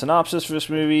the synopsis for this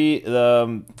movie.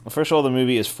 First of all, the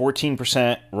movie is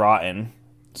 14% rotten,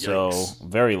 so Yikes.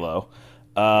 Very low,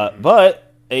 but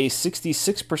a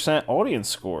 66% audience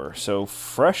score, so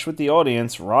fresh with the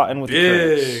audience, rotten with the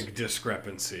critics. Big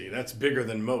discrepancy. That's bigger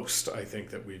than most, I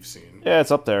think, that we've seen. Yeah,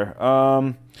 it's up there.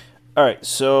 All right,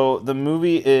 so the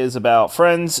movie is about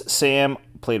friends Sam,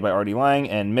 played by Artie Lang,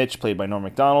 and Mitch, played by Norm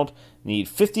MacDonald, need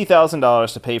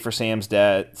 $50,000 to pay for Sam's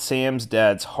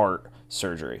dad's heart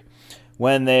surgery.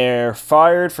 When they're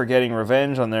fired for getting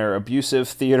revenge on their abusive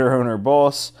theater owner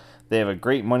boss, they have a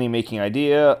great money-making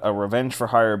idea, a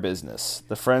revenge-for-hire business.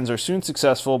 The friends are soon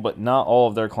successful, but not all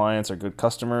of their clients are good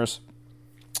customers.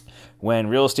 When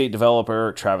real estate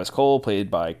developer Travis Cole,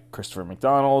 played by Christopher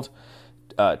McDonald,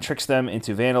 tricks them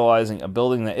into vandalizing a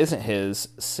building that isn't his,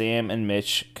 Sam and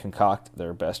Mitch concoct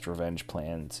their best revenge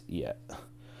plans yet.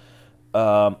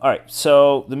 All right,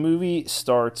 so the movie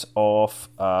starts off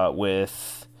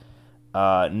with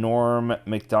Norm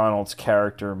MacDonald's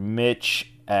character Mitch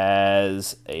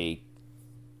as a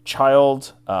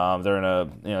child. They're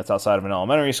in it's outside of an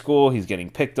elementary school. He's getting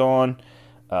picked on.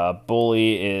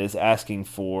 Bully is asking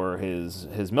for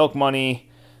his milk money.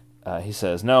 He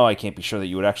says, no, I can't be sure that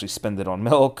you would actually spend it on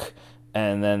milk.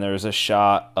 And then there's a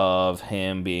shot of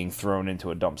him being thrown into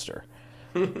a dumpster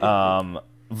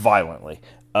violently.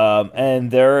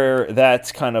 And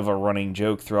that's kind of a running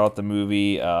joke throughout the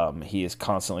movie. He is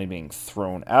constantly being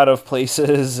thrown out of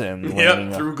places and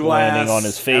through glass, landing on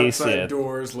his face. Outside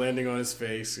doors, landing on his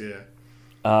face.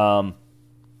 Yeah.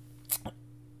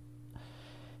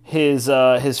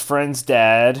 His friend's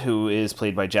dad, who is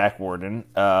played by Jack Warden,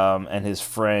 and his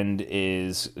friend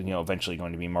is eventually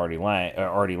going to be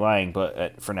Artie Lang,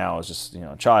 but for now is just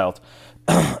a child.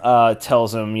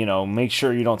 Tells him make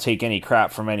sure you don't take any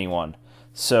crap from anyone.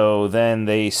 So then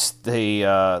they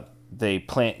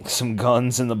plant some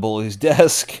guns in the bully's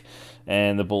desk,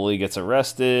 and the bully gets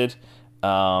arrested.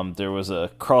 There was a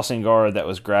crossing guard that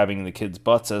was grabbing the kids'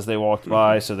 butts as they walked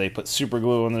by, so they put super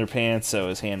glue on their pants so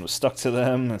his hand was stuck to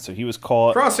them, and so he was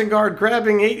caught. Crossing guard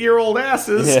grabbing 8-year-old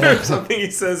asses, or something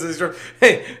he says is,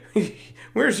 hey,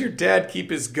 where's your dad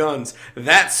keep his guns?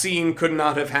 That scene could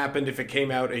not have happened if it came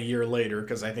out a year later,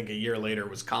 because I think a year later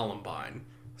was Columbine.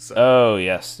 So oh,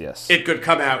 yes. it could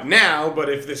come out now, but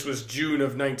if this was June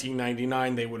of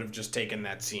 1999, they would have just taken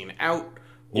that scene out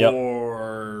Yep.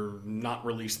 or not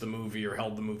released the movie or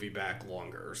held the movie back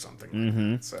longer or something like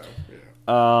that. So,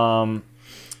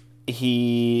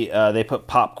 yeah. They put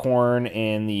popcorn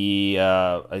in the,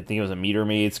 I think it was a meter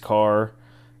maid's car.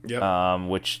 Yep.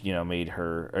 Which, made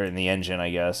her, or in the engine,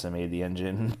 I guess, and made the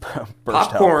engine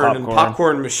burst Popcorn out. and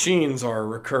popcorn machines are a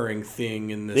recurring thing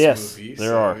in this movie. Yes,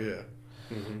 there are.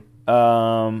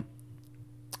 Yeah.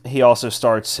 He also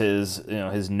starts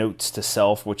his notes to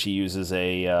self, which he uses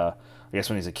I guess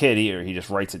when he's a kid, he just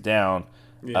writes it down.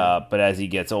 Yeah. But as he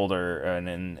gets older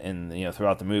and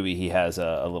throughout the movie, he has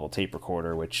a little tape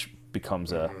recorder, which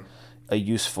becomes a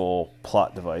useful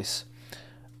plot device.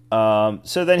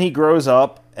 So then he grows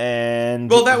up and...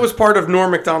 Well, that was part of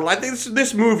Norm MacDonald. I think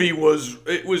this movie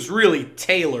was really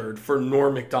tailored for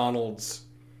Norm MacDonald's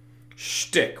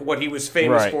shtick, what he was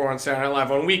famous for on Saturday Night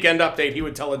Live. On Weekend Update, he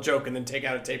would tell a joke and then take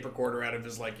out a tape recorder out of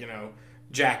his,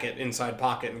 jacket inside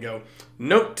pocket and go,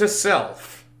 note to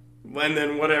self, and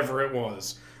then whatever it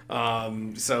was.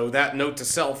 So that note to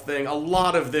self thing, a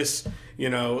lot of this,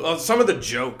 some of the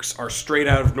jokes are straight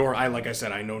out of like I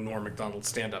said, I know Norm MacDonald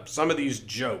stand-up. Some of these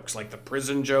jokes, like the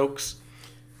prison jokes,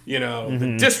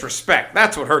 the disrespect,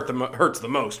 that's what hurts the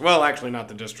most. Well, actually not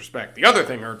the disrespect. The other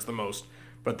thing hurts the most,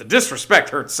 but the disrespect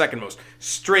hurts second most.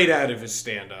 Straight out of his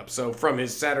stand-up. So from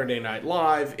his Saturday Night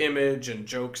Live image and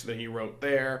jokes that he wrote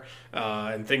there,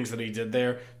 and things that he did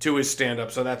there, to his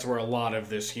stand-up. So that's where a lot of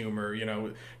this humor,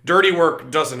 Dirty Work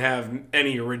doesn't have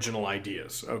any original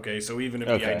ideas, okay? So even if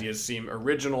the ideas seem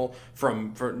original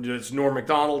for it's Norm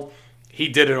MacDonald, he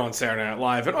did it on Saturday Night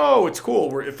Live, and it's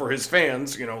cool. For his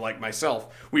fans, like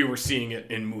myself, we were seeing it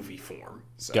in movie form.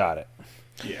 So, got it.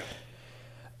 Yeah.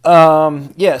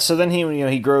 So then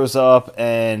he grows up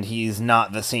and he's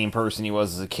not the same person he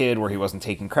was as a kid, where he wasn't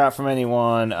taking crap from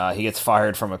anyone. He gets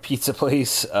fired from a pizza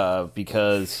place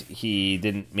because he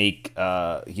didn't make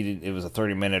it was a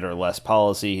 30-minute or less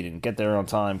policy. He didn't get there on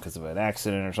time because of an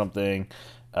accident or something.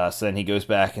 So then he goes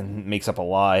back and makes up a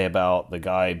lie about the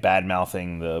guy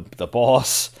bad-mouthing the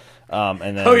boss.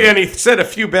 And then, and he said a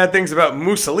few bad things about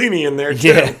Mussolini in there too.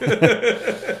 Yeah.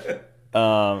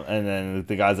 And then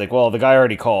the guy's like, well, the guy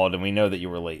already called and we know that you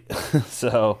were late.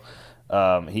 So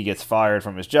he gets fired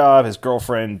from his job. His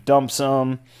girlfriend dumps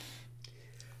him.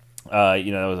 That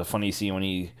was a funny scene when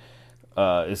he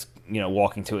is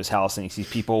walking to his house and he sees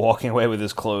people walking away with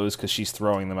his clothes because she's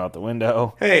throwing them out the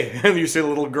window. Hey, and you see a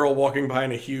little girl walking by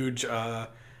in a huge Montreal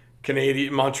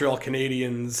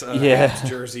Canadiens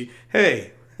jersey.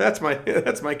 Hey, that's my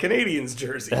Canadiens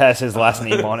jersey. It has his last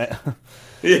name on it.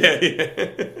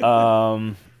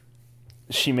 Yeah.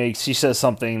 She says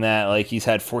something that he's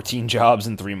had 14 jobs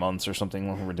in 3 months or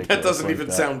something ridiculous. That doesn't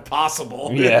even sound possible.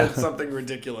 Yeah. It's something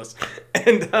ridiculous.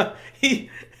 And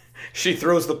she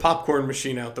throws the popcorn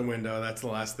machine out the window. That's the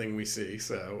last thing we see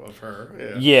of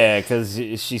her. Yeah, because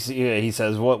he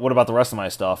says, "What about the rest of my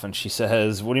stuff?" And she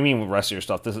says, "What do you mean with the rest of your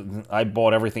stuff? I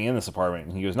bought everything in this apartment."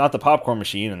 And he goes, "Not the popcorn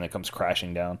machine," and it comes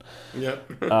crashing down.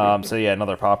 Yep. So yeah,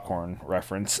 another popcorn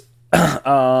reference.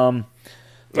 And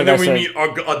then we meet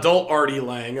adult Artie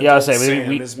Lang. Yeah, I say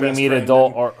we meet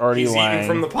adult Artie Lang. He's eating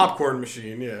from the popcorn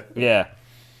machine. Yeah. Yeah.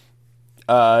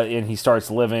 And he starts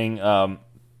living.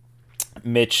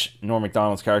 Mitch, Norm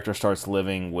MacDonald's character, starts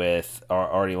living with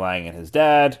Artie Lang and his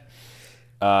dad.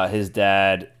 His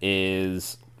dad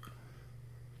is,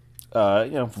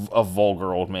 a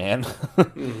vulgar old man.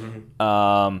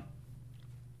 Mm-hmm.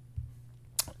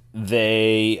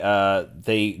 They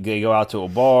go out to a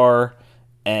bar,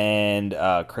 and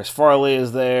Chris Farley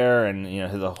is there, and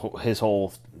his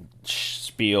whole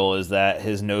spiel is that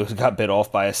his nose got bit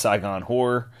off by a Saigon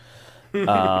whore.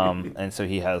 And so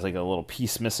he has a little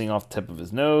piece missing off the tip of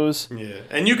his nose. Yeah,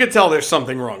 and you could tell there's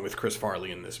something wrong with Chris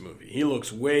Farley in this movie. He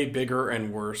looks way bigger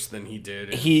and worse than he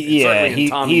did. He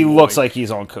looks like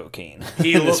he's on cocaine.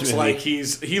 He looks like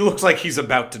he's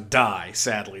about to die,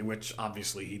 sadly, which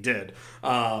obviously he did.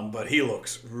 But he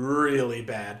looks really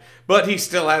bad. But he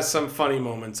still has some funny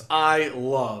moments. I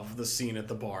love the scene at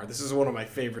the bar. This is one of my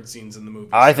favorite scenes in the movie.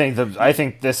 I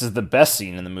think this is the best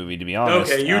scene in the movie, to be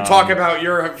honest. Okay, you talk about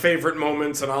your favorite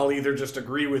moments, and I'll either just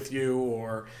agree with you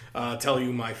or tell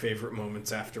you my favorite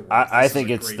moments afterwards. I think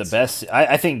it's the best.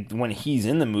 I think when he's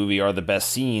in the movie are the best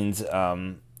scenes.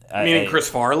 Meaning Chris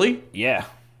Farley? Yeah.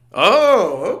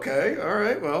 Oh, okay. All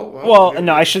right. Well,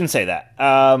 no, I shouldn't say that.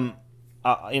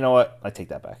 You know what? I take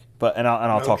that back.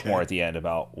 I'll talk more at the end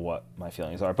about what my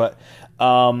feelings are. But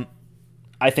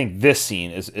I think this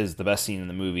scene is the best scene in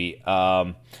the movie.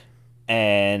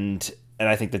 And And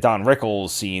I think the Don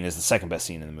Rickles scene is the second best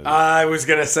scene in the movie. I was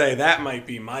gonna say that might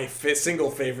be my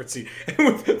single favorite scene.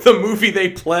 The movie they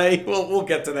play. We'll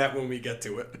get to that when we get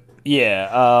to it.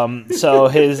 Yeah. So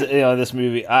this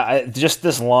movie, I just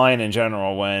this line in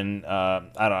general. When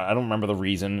I don't remember the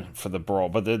reason for the brawl,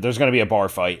 but there's going to be a bar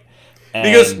fight.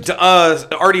 Because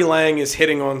Artie Lang is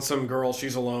hitting on some girl,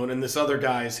 she's alone, and this other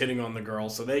guy is hitting on the girl,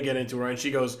 so they get into her, and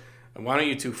she goes, why don't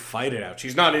you two fight it out?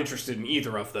 She's not interested in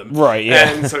either of them. Right,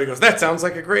 yeah. And so he goes, that sounds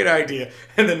like a great idea.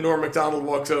 And then Norm MacDonald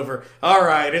walks over, all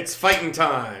right, it's fighting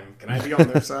time. Can I be on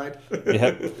their side?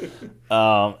 Yep.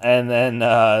 And then,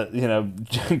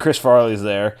 Chris Farley's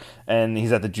there, and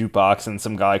he's at the jukebox, and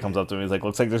some guy comes up to him. He's like,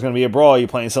 looks like there's going to be a brawl. You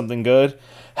playing something good?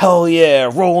 Hell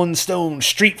yeah, Rolling Stone,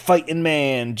 Street Fighting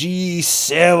Man,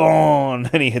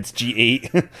 G7. And he hits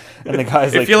G8. And the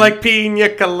guy's like... If you like pina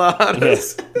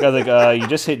coladas. Yeah. The guy's like, you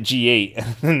just hit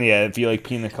G8. And yeah, if you like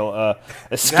pina colada...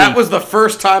 That was the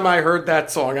first time I heard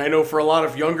that song. I know for a lot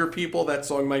of younger people, that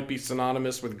song might be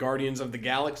synonymous with Guardians of the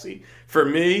Galaxy. For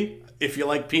me, if you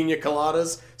like pina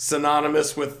coladas,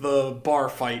 synonymous with the bar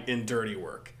fight in Dirty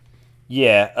Work.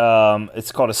 Yeah,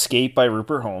 it's called Escape by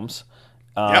Rupert Holmes.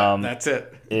 That's it.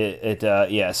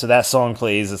 So that song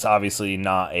plays. It's obviously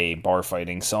not a bar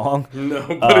fighting song. No,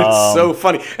 but it's so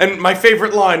funny. And my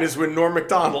favorite line is when Norm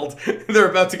MacDonald, they're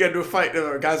about to get into a fight,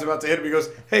 a guy's about to hit him, he goes,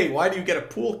 hey, why do you get a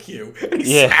pool cue? And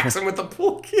he smacks him with the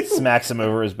pool cue. Smacks him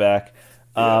over his back.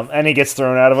 And he gets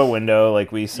thrown out of a window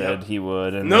like we said he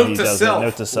would. And Note to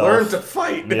self. Learn to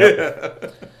fight.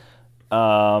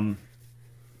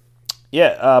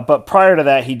 Yep. But prior to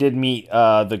that, he did meet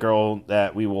the girl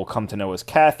that we will come to know as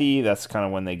Kathy. That's kind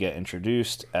of when they get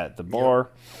introduced at the bar.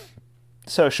 Yep.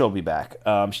 So she'll be back.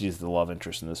 She's the love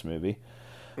interest in this movie.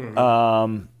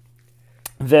 Mm-hmm.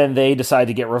 Then they decide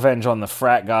to get revenge on the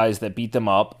frat guys that beat them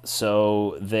up.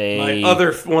 So they...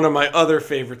 One of my other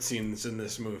favorite scenes in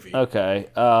this movie. Okay.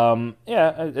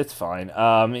 It's fine.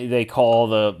 They call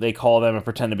them and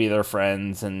pretend to be their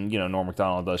friends, and Norm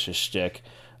MacDonald does his shtick.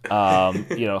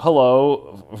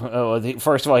 Hello.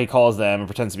 First of all, he calls them and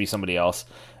pretends to be somebody else,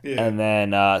 and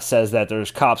then says that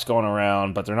there's cops going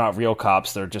around, but they're not real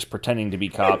cops. They're just pretending to be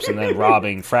cops and then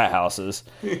robbing frat houses.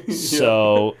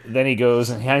 So then he goes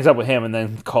and he hangs up with him and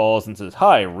then calls and says,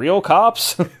 "Hi, real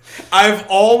cops?" I've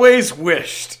always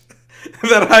wished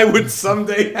that I would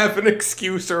someday have an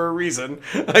excuse or a reason.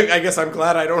 I guess I'm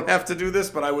glad I don't have to do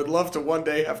this, but I would love to one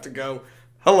day have to go,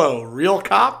 hello, real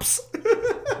cops?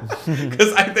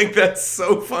 Because I think that's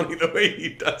so funny the way he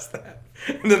does that.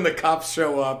 And then the cops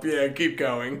show up. Yeah, keep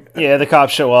going. Yeah, the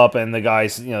cops show up, and the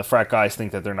guys, the frat guys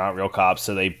think that they're not real cops,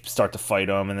 so they start to fight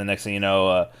them. And the next thing you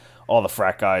know, all the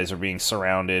frat guys are being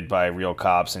surrounded by real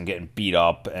cops and getting beat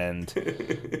up. And,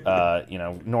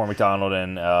 Norm MacDonald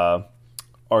and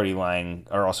Artie Lang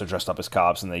are also dressed up as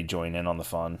cops, and they join in on the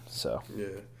fun. So yeah.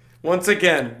 Once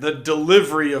again, the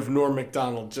delivery of Norm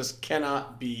MacDonald just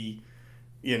cannot be,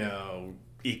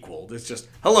 equaled. It's just,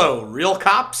 hello, real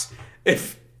cops?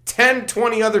 If 10,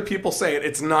 20 other people say it,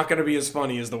 it's not going to be as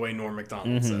funny as the way Norm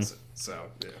MacDonald says it. So,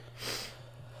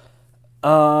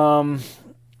 yeah.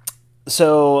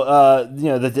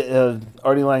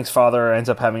 Artie Lang's father ends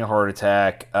up having a heart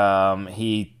attack.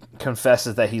 He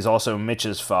confesses that he's also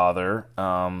Mitch's father.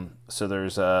 So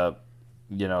there's a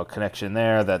connection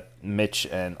there that Mitch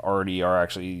and Artie are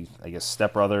actually, I guess,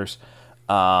 stepbrothers.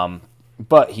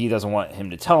 But he doesn't want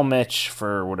him to tell Mitch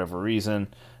for whatever reason.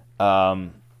 It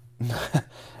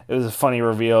was a funny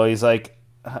reveal. He's like,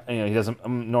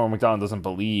 Norm MacDonald doesn't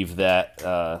believe that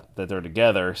they're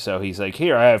together. So he's like,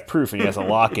 here, I have proof. And he has a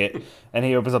locket. And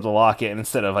he opens up the locket. And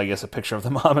instead of, I guess, a picture of the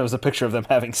mom, it was a picture of them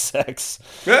having sex.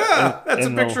 Yeah, that's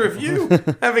a picture of you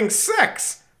having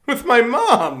sex with my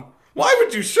mom. Why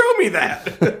would you show me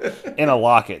that? In a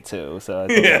locket, too. So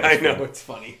I know. It's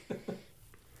funny.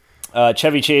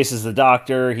 Chevy Chase is the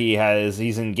doctor.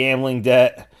 He's in gambling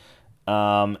debt.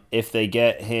 If they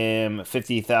get him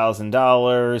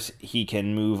 $50,000, he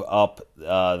can move up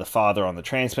the father on the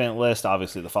transplant list.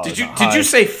 Obviously, the father. Did you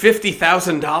say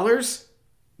 $50,000?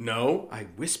 No, I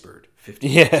whispered $50,000.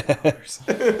 Yeah.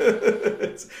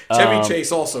 Chevy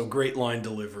Chase also great line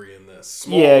delivery in this.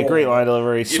 Great line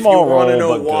delivery. Small role, if you want to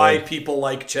know but why good. People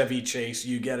like Chevy Chase,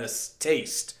 you get a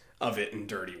taste of it in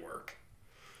Dirty Work.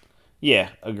 Yeah,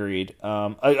 agreed.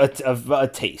 A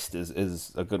taste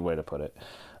is a good way to put it.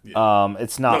 Yeah.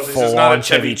 It's not full on. This is not a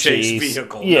Chevy Chase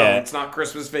vehicle. Yeah. No, it's not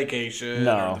Christmas Vacation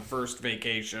or The First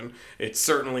Vacation. It's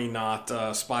certainly not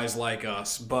Spies Like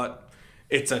Us, but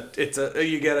it's a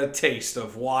you get a taste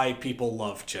of why people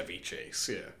love Chevy Chase.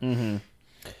 Yeah. Mm-hmm.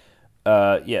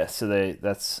 So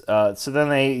then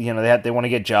they want to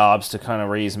get jobs to kind of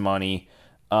raise money.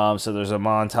 So there's a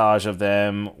montage of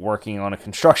them working on a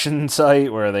construction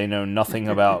site where they know nothing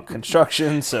about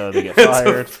construction, so they get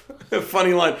fired. A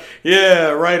funny line.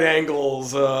 Yeah, right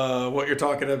angles, what you're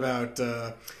talking about.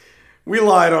 We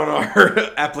lied on our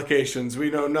applications.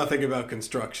 We know nothing about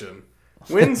construction.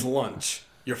 When's lunch?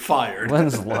 You're fired.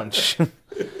 When's lunch?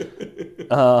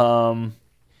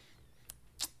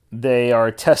 They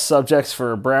are test subjects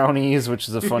for brownies, which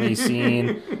is a funny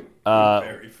scene.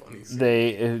 Very funny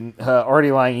scene.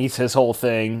 Artie Lang eats his whole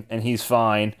thing, and he's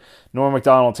fine. Norm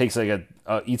MacDonald takes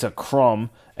eats a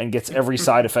crumb and gets every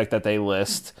side effect that they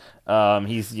list.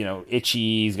 He's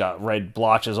itchy. He's got red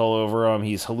blotches all over him.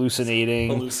 He's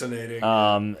hallucinating.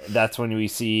 That's when we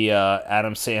see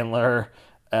Adam Sandler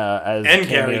as and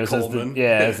Gary Coleman.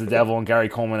 As the devil, and Gary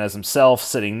Coleman as himself,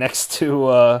 sitting next to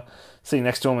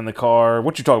him in the car.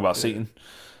 What you talking about, Satan?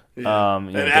 Yeah.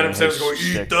 And Adam Sandler's going,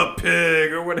 "Eat the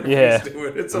pig," or whatever he's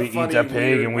doing. It's we funny, eat that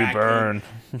pig and we burn.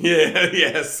 Yeah.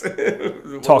 Yes.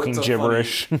 Talking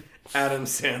gibberish. Adam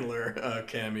Sandler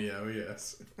cameo.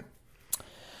 Yes.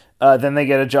 Then they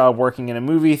get a job working in a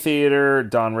movie theater.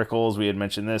 Don Rickles, we had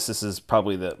mentioned this. This is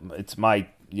probably it's my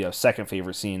second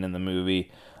favorite scene in the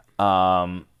movie.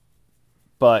 But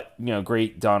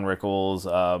great Don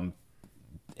Rickles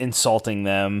insulting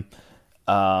them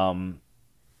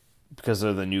because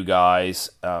they're the new guys,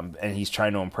 and he's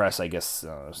trying to impress, I guess,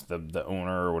 the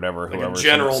owner or whatever, like whoever, a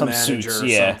general some manager suits.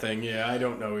 or something. Yeah, I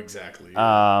don't know exactly.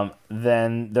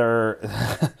 Then they're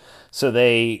so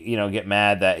they get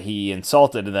mad that he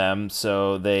insulted them,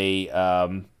 so they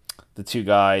the two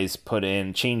guys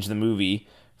change the movie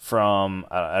from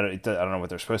I don't know what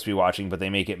they're supposed to be watching, but they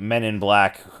make it Men in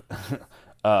Black,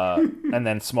 and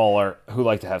then smaller, who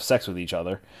like to have sex with each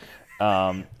other.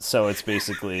 So it's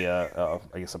basically I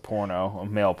guess a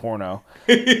male porno.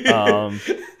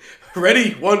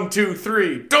 Ready? 1, 2,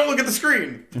 3. Don't look at the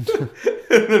screen. And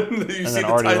then you see the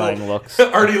Artie title. Lang looks.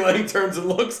 Artie Lang turns and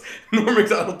looks. Norm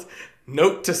MacDonald.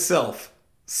 Note to self: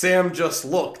 Sam just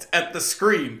looked at the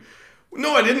screen.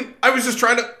 No, I didn't. I was just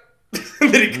trying to.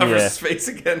 And then he covers his face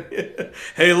again.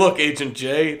 Hey, look, Agent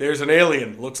J. There's an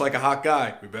alien. Looks like a hot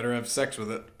guy. We better have sex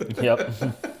with it. Yep.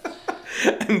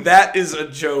 And that is a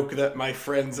joke that my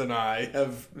friends and I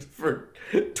have for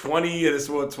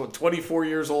 24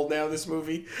 years old now, this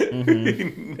movie.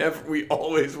 Mm-hmm. We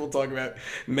always will talk about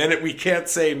we can't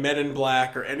say Men in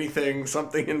Black or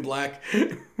something in black,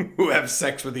 who have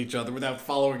sex with each other without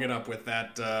following it up with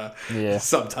that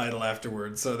subtitle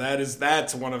afterwards. So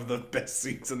that's one of the best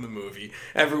scenes in the movie.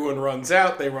 Everyone runs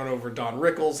out. They run over Don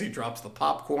Rickles. He drops the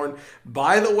popcorn.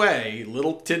 By the way,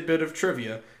 little tidbit of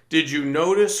trivia. Did you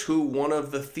notice who one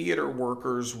of the theater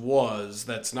workers was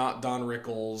that's not Don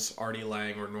Rickles, Artie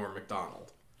Lang, or Norm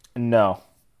MacDonald? No.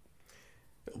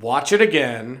 Watch it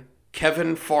again.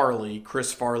 Kevin Farley,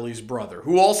 Chris Farley's brother,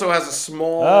 who also has a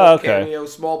small cameo,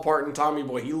 small part in Tommy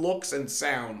Boy. He looks and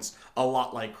sounds a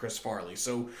lot like Chris Farley.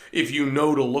 So if you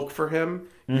know to look for him,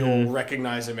 you'll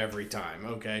recognize him every time,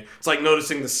 okay? It's like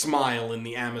noticing the smile in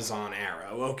the Amazon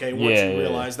arrow, okay? Once you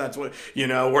realize that's what,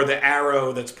 or the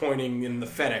arrow that's pointing in the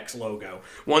FedEx logo.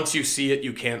 Once you see it,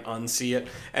 you can't unsee it.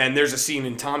 And there's a scene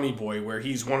in Tommy Boy where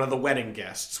he's one of the wedding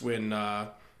guests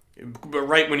but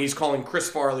right when he's calling Chris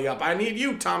Farley up, "I need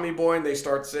you, Tommy Boy," and they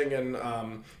start singing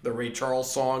the Ray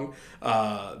Charles song,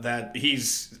 that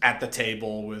he's at the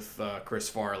table with Chris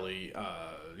Farley,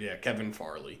 Kevin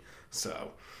Farley.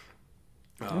 So,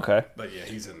 okay. But yeah,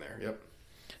 he's in there, yep.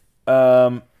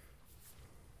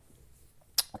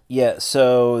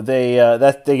 So they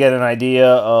get an idea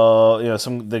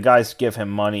of, the guys give him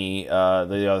money,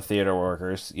 the other theater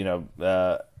workers,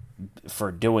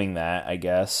 for doing that, I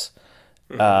guess.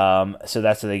 So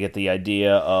that's how they get the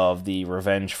idea of the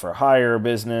Revenge for Hire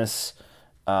business,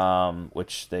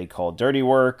 which they call dirty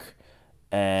work,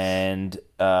 and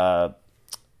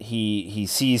he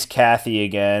sees Kathy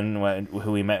again,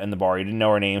 who he met in the bar. He didn't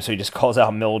know her name, so he just calls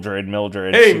out Mildred.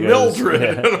 Hey, Mildred!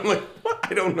 And I'm like, what?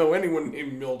 I don't know anyone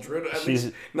named Mildred.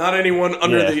 Not anyone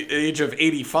under the age of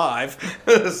 85.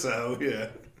 So, yeah.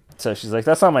 So she's like,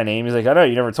 "That's not my name." He's like, "I know,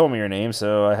 you never told me your name,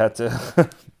 so I had to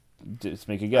just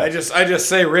make a guess." I just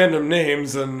say random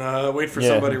names and wait for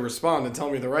somebody to respond and tell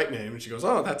me the right name. And she goes,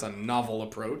 "Oh, that's a novel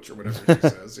approach," or whatever she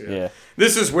says. Yeah.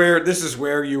 This is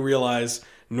where you realize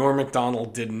Norm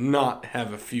MacDonald did not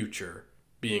have a future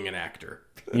being an actor.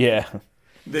 Yeah.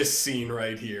 This scene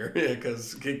right here. Yeah,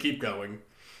 because keep going.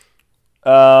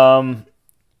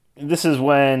 This is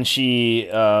when she's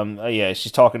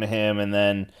talking to him, and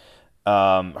then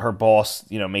her boss,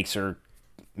 makes her,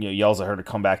 yells at her to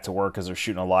come back to work because they're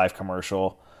shooting a live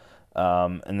commercial.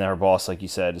 And then her boss, like you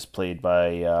said, is played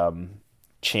by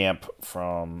Champ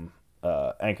from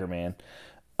Anchorman.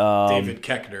 David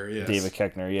Koechner, yes. David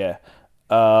Koechner, yeah.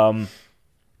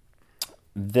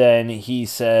 Then he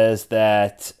says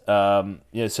that so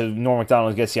Norm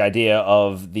MacDonald gets the idea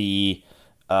of the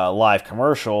live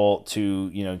commercial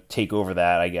to take over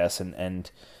that, I guess,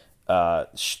 and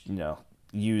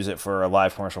use it for a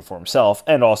live commercial for himself,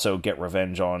 and also get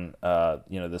revenge on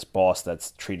this boss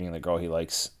that's treating the girl he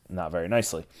likes not very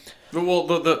nicely. Well,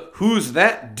 the who's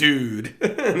that dude?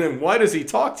 And then why does he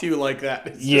talk to you like that?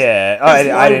 His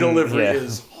line delivery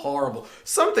is horrible.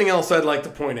 Something else I'd like to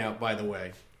point out, by the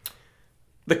way.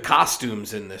 The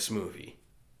costumes in this movie.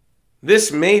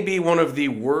 This may be one of the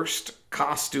worst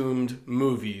costumed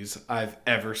movies I've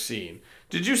ever seen.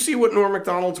 Did you see what Norm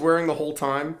MacDonald's wearing the whole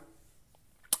time?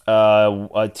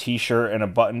 A t-shirt and a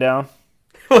button-down.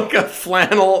 Like a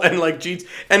flannel and like jeans.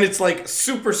 And it's like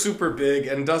super, super big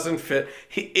and doesn't fit.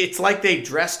 It's like they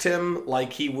dressed him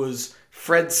like he was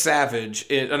Ben Savage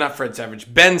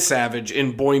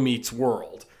in Boy Meets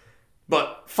World.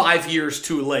 But 5 years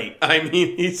too late. I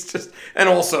mean, he's just... And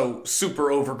also super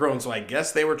overgrown. So I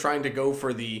guess they were trying to go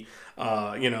for the...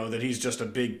 that he's just a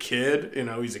big kid.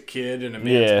 He's a kid in a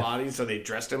man's body. So they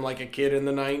dressed him like a kid in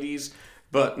the 90s.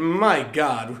 But my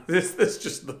God, this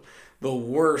just the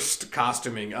worst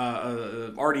costuming.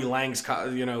 Artie Lang's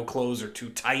clothes are too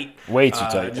tight. Way too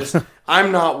tight.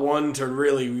 I'm not one to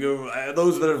really...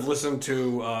 those that have listened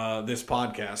to this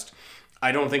podcast...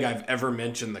 I don't think I've ever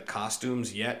mentioned the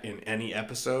costumes yet in any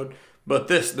episode, but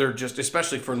they're just,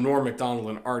 especially for Norm MacDonald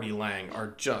and Artie Lang,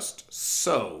 are just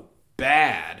so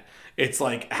bad. It's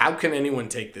like, how can anyone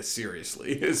take this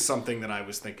seriously is something that I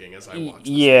was thinking as I watched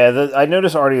this. Yeah, I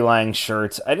noticed Artie Lang's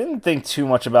shirts. I didn't think too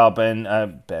much about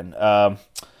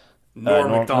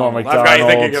Norm MacDonald. I've got you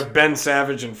thinking of Ben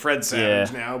Savage and Fred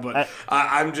Savage now, but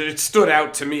it stood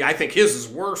out to me. I think his is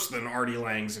worse than Artie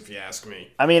Lang's, if you ask me.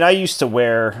 I mean, I used to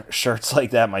wear shirts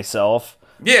like that myself.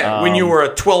 Yeah, when you were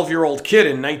a 12-year-old kid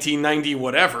in 1990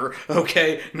 whatever,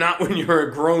 okay? Not when you were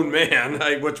a grown man,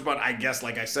 but I guess,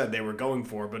 like I said, they were going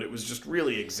for, but it was just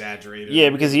really exaggerated.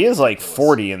 Yeah, because he is like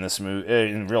 40 in this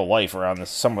movie, in real life, around this,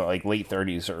 somewhat like late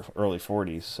 30s or early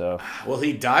 40s, so... Well,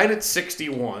 he died at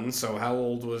 61, so how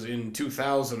old was in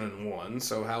 2001,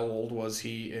 so how old was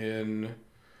he in...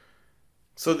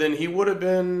 So then he would have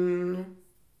been...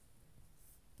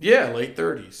 Yeah, late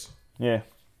 30s. Yeah.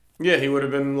 Yeah, he would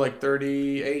have been like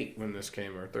 38 when this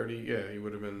came, or 30. Yeah, he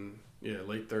would have been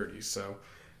late 30s. So,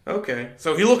 okay.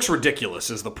 So he looks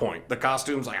ridiculous is the point. The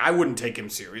costumes, I wouldn't take him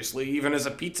seriously, even as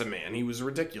a pizza man. He was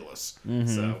ridiculous. Mm-hmm.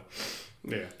 So,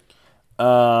 yeah.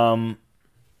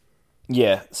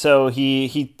 Yeah. So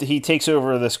he takes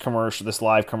over this commercial, this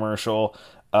live commercial.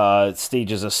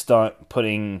 Stages a stunt,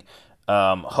 putting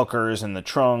hookers in the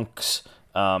trunks,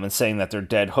 and saying that they're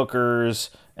dead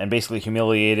hookers. And basically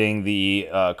humiliating the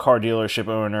car dealership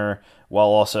owner while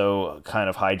also kind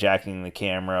of hijacking the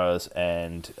cameras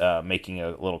and making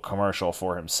a little commercial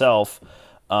for himself.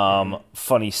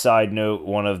 Funny side note,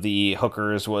 one of the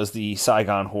hookers was the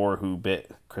Saigon whore who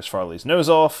bit Chris Farley's nose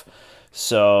off.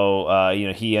 So,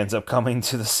 he ends up coming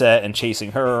to the set and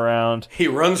chasing her around. He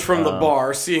runs from the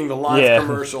bar, seeing the live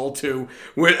commercial, to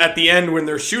at the end when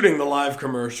they're shooting the live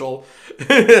commercial,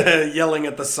 yelling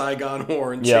at the Saigon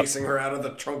whore and chasing her out of the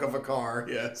trunk of a car.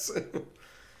 Yes.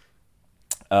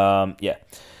 Yeah.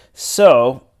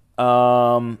 So,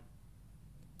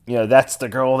 that's the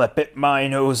girl that bit my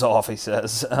nose off, he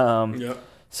says. Yep.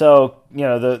 So,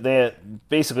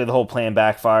 basically the whole plan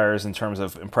backfires in terms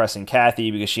of impressing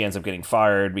Kathy because she ends up getting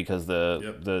fired because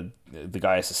the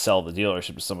guy has to sell the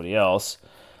dealership to somebody else.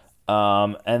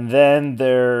 And then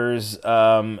there's,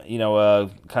 a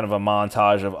kind of a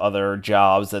montage of other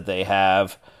jobs that they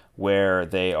have where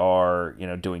they are,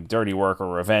 doing dirty work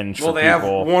or revenge for people. Well, they have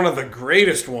one of the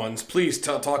greatest ones. Please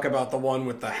talk about the one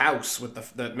with the house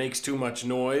that makes too much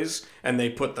noise, and they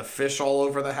put the fish all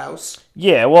over the house.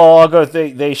 Yeah, well, I'll go.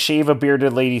 They shave a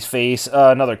bearded lady's face.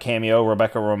 Another cameo,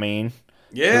 Rebecca Romijn.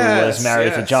 Yes, who was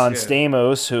married to John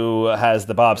Stamos, who has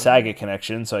the Bob Saget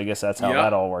connection. So I guess that's how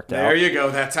that all worked out. There you go.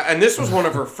 And this was one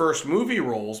of her first movie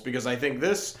roles because I think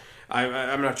this.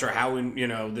 I'm not sure how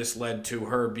this led to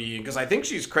her being, because I think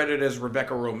she's credited as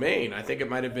Rebecca Romijn. I think it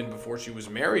might have been before she was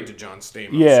married to John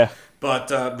Stamos. Yeah. But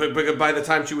by the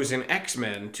time she was in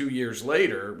X-Men 2 years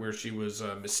later, where she was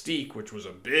Mystique, which was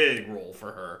a big role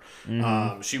for her,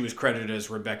 she was credited as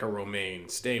Rebecca Romijn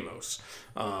Stamos.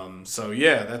 So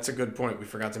yeah, that's a good point. We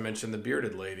forgot to mention the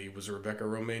bearded lady was Rebecca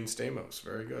Romijn Stamos.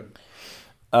 Very good.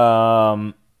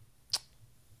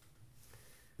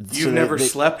 You've never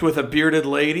slept with a bearded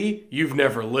lady? You've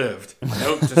never lived.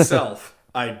 Note to self,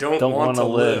 I don't want to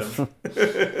live.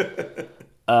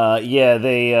 Yeah,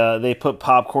 they put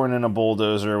popcorn in a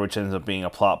bulldozer, which ends up being a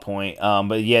plot point.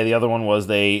 But yeah, the other one was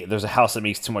there's a house that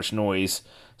makes too much noise,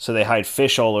 so they hide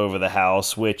fish all over the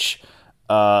house. Which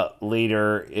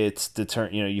later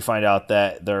you find out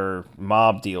that they're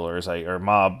mob dealers, or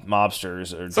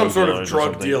mobsters, or some sort of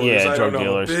drug drug dealers. Yeah, I drug don't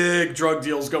know. dealers. Big drug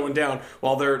deals going down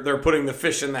while they're putting the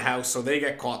fish in the house, so they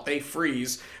get caught. They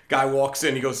freeze. Guy walks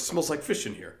in. He goes, "It smells like fish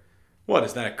in here." What,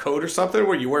 is that a coat or something?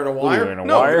 Were you wearing a wire?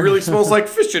 No, it really smells like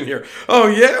fish in here. Oh,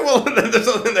 yeah? Well, then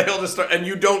they all just start... And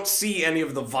you don't see any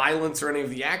of the violence or any of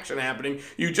the action happening.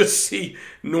 You just see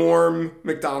Norm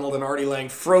MacDonald and Artie Lang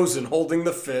frozen holding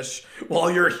the fish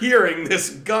while you're hearing this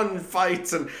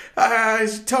gunfights and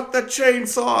he took the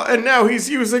chainsaw and now he's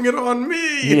using it on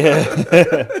me. Yeah.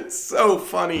 It's so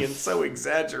funny and so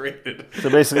exaggerated. So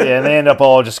basically, and they end up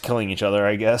all just killing each other,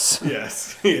 I guess.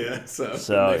 Yes, yeah. So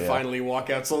they finally walk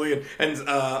out slowly, and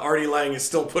Artie Lang is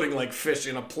still putting like fish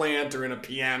in a plant or in a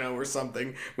piano or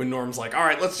something. When Norm's like, "All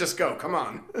right, let's just go. Come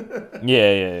on."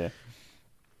 Yeah.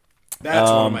 That's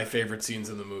one of my favorite scenes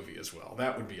in the movie as well.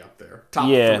 That would be up there, top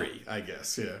 3, I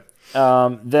guess. Yeah.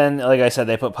 Then, like I said,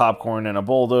 they put popcorn in a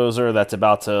bulldozer that's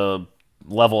about to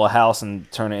level a house and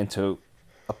turn it into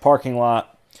a parking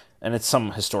lot, and it's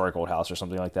some historic old house or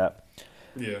something like that.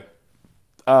 Yeah.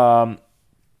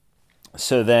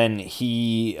 So then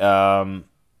he,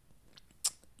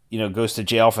 goes to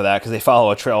jail for that because they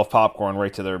follow a trail of popcorn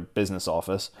right to their business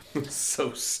office.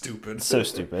 So stupid. So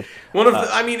stupid.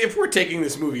 If we're taking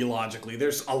this movie logically,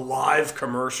 there's a live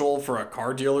commercial for a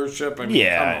car dealership.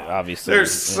 Yeah, obviously.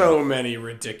 There's so many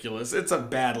ridiculous. It's a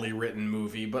badly written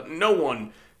movie, but no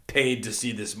one paid to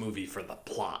see this movie for the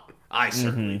plot. I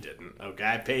certainly didn't. Okay,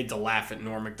 I paid to laugh at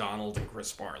Norm MacDonald and Chris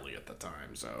Farley at the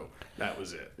time, so that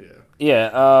was it. Yeah.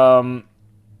 Yeah.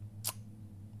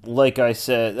 Like I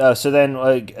said, so then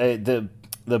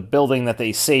the building that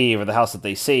they save, or the house that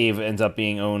they save, ends up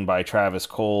being owned by Travis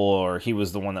Cole, or he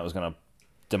was the one that was going to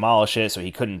demolish it, so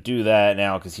he couldn't do that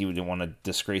now because he didn't want to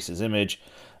disgrace his image.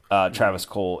 Travis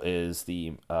Cole is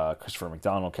the Christopher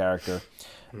McDonald character.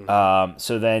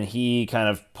 So then he kind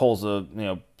of plays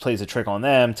a trick on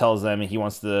them, tells them he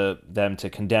wants them to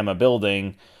condemn a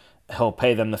building. He'll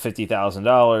pay them the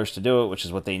 $50,000 to do it, which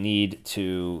is what they need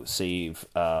to save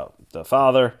the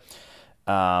father.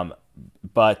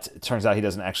 But it turns out he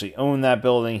doesn't actually own that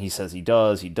building. He says he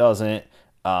does. He doesn't.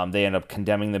 They end up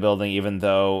condemning the building, even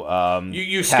though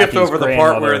you skipped over the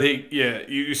part where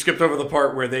you skipped over the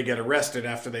part where they get arrested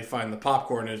after they find the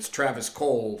popcorn, and it's Travis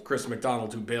Cole, Chris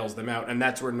MacDonald, who bails them out, and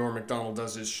that's where Norm MacDonald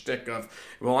does his shtick of,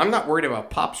 "Well, I'm not worried about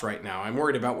pops right now. I'm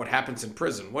worried about what happens in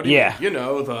prison. What do you mean?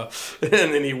 And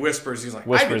then he whispers, he's like,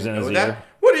 "I didn't know that. Ear.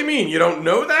 What do you mean? You don't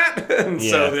know that?" And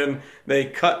so then they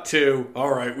cut to,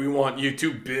 "All right, we want you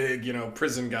two big,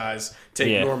 prison guys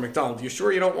take Norm MacDonald. You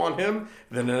sure you don't want him?"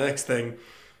 And then the next thing,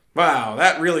 wow,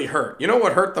 that really hurt. You know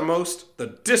what hurt the most? The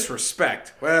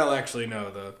disrespect. Well, actually, no,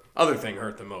 the other thing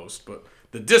hurt the most, but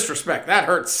the disrespect, that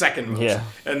hurt second most. Yeah.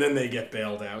 And then they get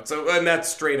bailed out. And that's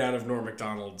straight out of Norm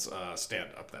MacDonald's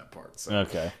stand-up, that part. So,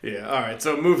 okay. Yeah, all right.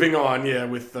 So moving on,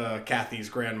 with Kathy's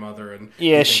grandmother and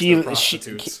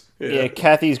prostitutes.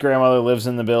 Kathy's grandmother lives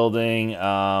in the building.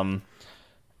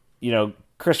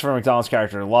 Christopher McDonald's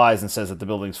character lies and says that the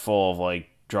building's full of, like,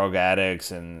 drug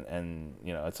addicts and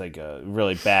it's like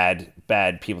really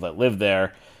bad people that live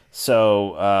there.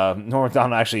 So Norm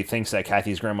MacDonald actually thinks that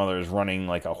Kathy's grandmother is running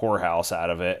like a whorehouse out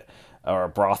of it, or a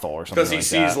brothel or something. Because he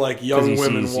sees like young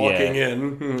women walking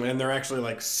in, and they're actually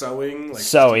like sewing.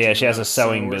 She has a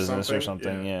sewing business or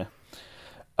something. Yeah.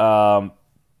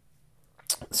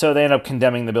 So they end up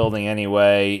condemning the building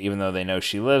anyway, even though they know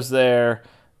she lives there.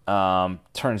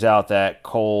 Turns out that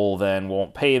Cole then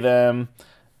won't pay them.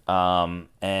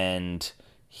 And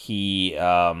he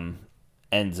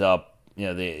ends up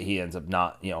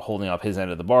not holding up his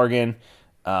end of the bargain.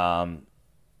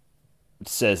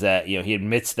 Says that he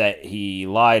admits that he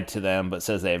lied to them, but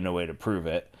says they have no way to prove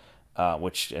it,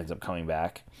 which ends up coming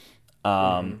back.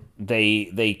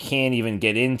 They can't even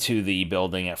get into the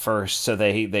building at first, so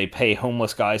they pay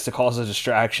homeless guys to cause a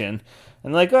distraction.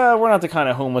 And like, we're not the kind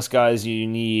of homeless guys you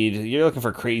need. You're looking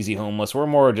for crazy homeless. We're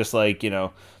more just like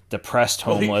depressed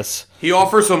homeless. He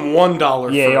offers them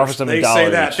 $1. Yeah, first. He offers them $1. They say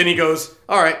that. Then he goes,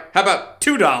 "All right, how about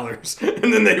 $2?"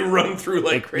 And then they run through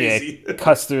like crazy. Yeah,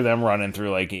 cuts through them running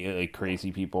through like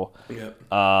crazy people. Yeah.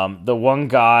 The one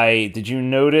guy, did you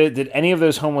notice? Did any of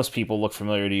those homeless people look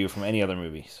familiar to you from any other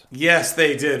movies? Yes,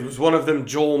 they did. Was one of them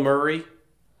Joel Murray?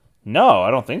 No, I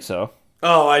don't think so.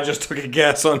 Oh, I just took a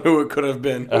guess on who it could have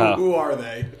been. Who are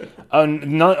they?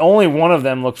 Only one of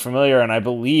them looked familiar, and I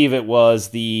believe it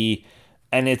was the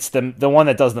and it's the one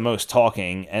that does the most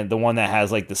talking, and the one that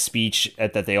has like the speech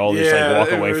that they all just like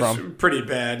walk away from. Pretty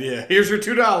bad. Yeah, here's your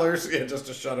 $2. Yeah, just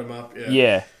to shut him up.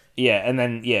 Yeah, and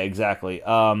then exactly.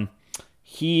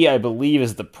 He, I believe,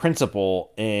 is the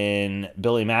principal in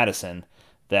Billy Madison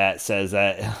that says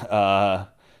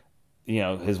that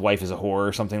his wife is a whore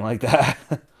or something like that.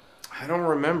 I don't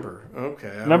remember.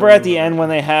 Okay. Remember at the end when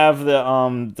they have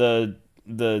the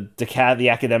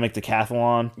academic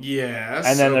decathlon? Yes.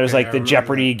 And then there's like the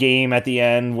Jeopardy game at the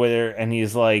end and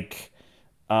he's like,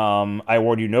 I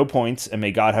award you no points and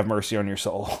may God have mercy on your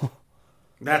soul.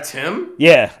 That's him?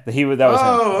 Yeah, that was him.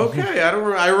 Oh, okay.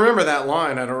 I remember that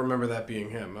line. I don't remember that being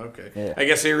him. Okay. Yeah. I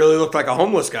guess he really looked like a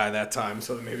homeless guy that time,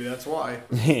 so maybe that's why.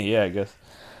 Yeah, I guess.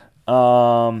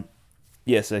 So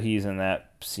he's in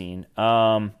that scene.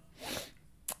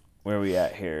 Where are we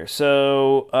at here?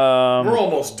 So we're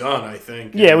almost done, I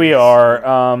think. Yeah, we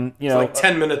are. It's like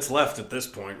 10 minutes left at this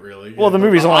point, really. Well, the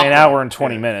movie's only an hour and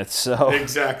 20 minutes, so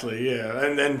exactly, yeah.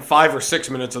 And then 5 or 6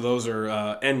 minutes of those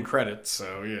are end credits,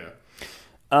 so yeah.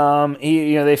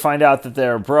 They find out that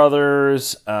they're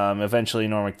brothers. Eventually,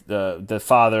 the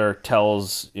father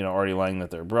tells Artie Lang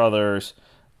that they're brothers.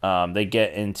 They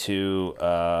get into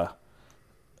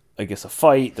I guess a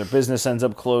fight. Their business ends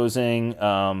up closing.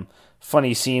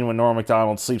 Funny scene when Norm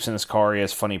MacDonald sleeps in his car. He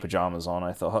has funny pajamas on,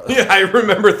 I thought. Yeah, I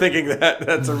remember thinking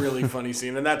that's a really funny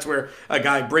scene. And that's where a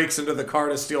guy breaks into the car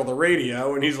to steal the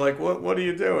radio, and he's like, what are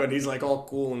you doing? He's like all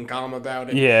cool and calm about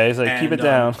it. Yeah, he's like, keep it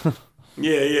down.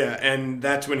 Yeah, and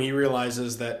that's when he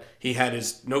realizes that he had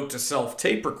his note-to-self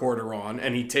tape recorder on,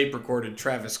 and he tape recorded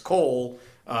Travis Cole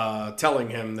telling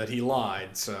him that he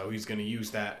lied, so he's going to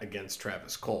use that against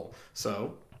Travis Cole.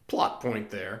 So, plot point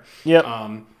there. Yep.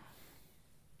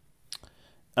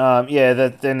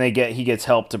 He gets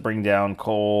help to bring down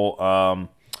Cole.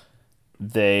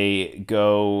 They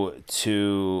go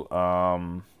to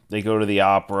the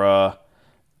opera.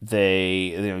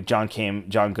 John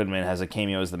Goodman has a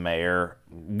cameo as the mayor.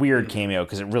 Weird cameo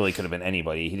because it really could have been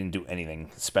anybody. He didn't do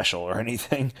anything special or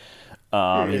anything.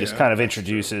 He just kind of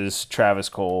introduces Travis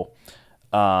Cole.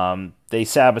 They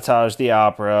sabotage the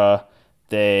opera.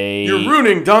 You're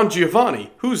ruining Don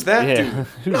Giovanni. Who's that dude?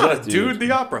 Who's Not that a dude,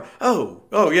 the opera.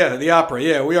 Oh yeah, the opera.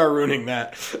 Yeah, we are ruining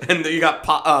that. And you got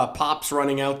Pops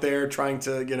running out there trying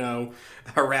to,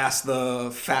 harass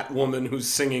the fat woman who's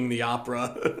singing the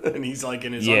opera. And he's like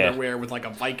in his underwear with like a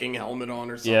Viking helmet on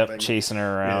or something. Yep, chasing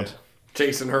her around. Yeah,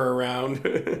 chasing her around.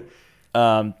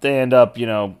 They end up,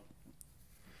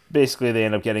 basically they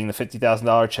end up getting the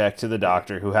 $50,000 check to the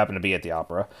doctor who happened to be at the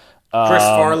opera. Chris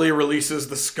Farley releases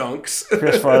the skunks.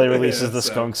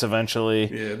 Skunks eventually.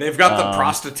 Yeah, they've got the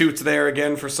prostitutes there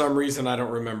again for some reason. I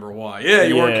don't remember why. Yeah,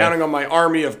 you weren't counting on my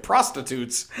army of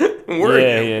prostitutes. Were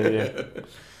you?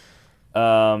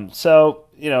 So,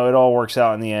 it all works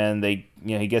out in the end.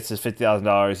 He gets his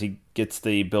 $50,000. He gets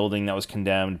the building that was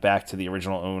condemned back to the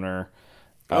original owner.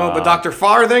 Oh, but Dr.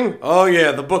 Farthing? Oh,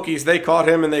 yeah, the bookies, they caught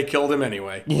him and they killed him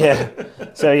anyway. Yeah.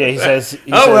 So, yeah, he says...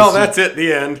 that's it,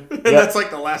 the end. Yep. That's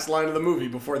like the last line of the movie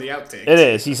before the outtakes. It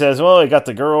is. He says, well, I got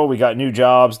the girl, we got new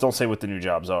jobs. Don't say what the new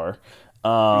jobs are.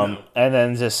 No. And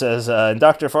then just says,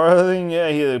 Dr. Farthing,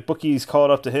 the bookies called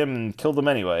up to him and killed him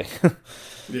anyway.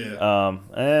 Yeah.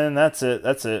 And that's it.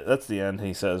 That's the end,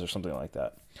 he says, or something like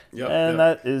that. Yep,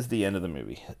 that is the end of the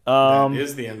movie. That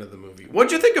is the end of the movie.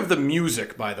 What'd you think of the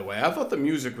music, by the way? I thought the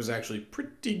music was actually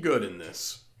pretty good in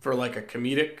this. For like a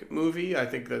comedic movie, I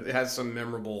think that it has some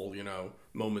memorable,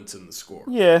 moments in the score.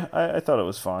 Yeah, I thought it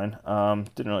was fine.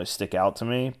 Didn't really stick out to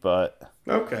me, but...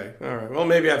 Okay, all right. Well,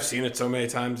 maybe I've seen it so many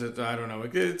times that, I don't know,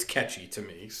 it's catchy to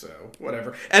me, so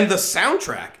whatever. And the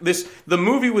soundtrack, the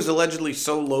movie was allegedly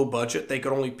so low budget, they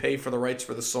could only pay for the rights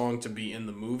for the song to be in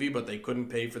the movie, but they couldn't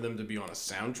pay for them to be on a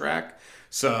soundtrack.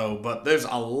 So, but there's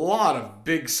a lot of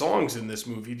big songs in this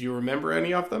movie. Do you remember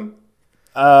any of them?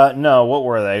 No, what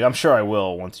were they? I'm sure I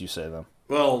will once you say them.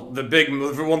 Well,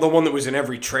 the one that was in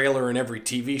every trailer and every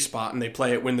TV spot, and they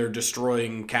play it when they're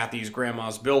destroying Kathy's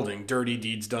grandma's building. Dirty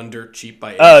Deeds Done Dirt Cheap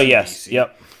by AC/DC. Oh, yes.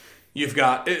 Yep. You've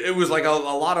got, it was like a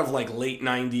lot of like late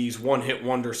 90s one-hit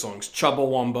wonder songs.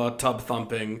 Chubbawamba, Tub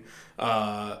Thumping,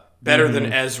 Better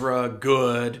Than Ezra,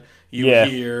 Good, You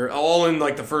Hear, all in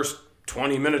like the first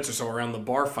 20 minutes or so around the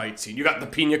bar fight scene. You got the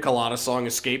Pina Colada song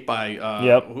Escape by,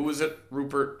 who was it?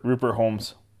 Rupert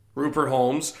Holmes.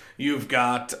 You've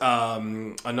got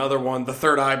another one, the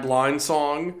Third Eye Blind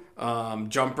song,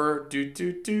 Jumper,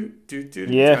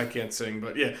 Yeah. I can't sing,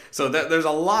 but yeah. So there's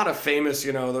a lot of famous,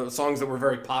 the songs that were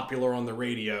very popular on the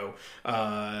radio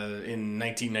in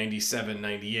 1997,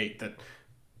 98 that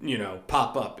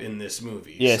pop up in this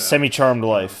movie. Yeah, so. Semi-Charmed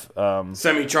Life.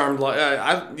 Semi-Charmed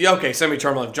Life.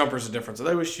 Semi-Charmed Life. Jumper's a difference.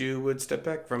 I wish you would step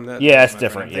back from that. Yeah, it's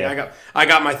different. Yeah, I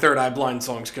got my Third Eye Blind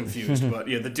songs confused, but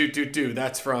yeah, the do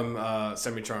that's from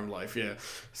Semi-Charmed Life. Yeah.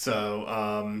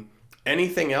 So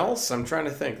anything else? I'm trying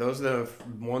to think. Those are the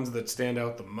ones that stand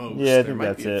out the most. Yeah, there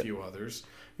might be a few others.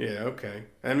 Yeah, okay.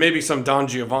 And maybe some Don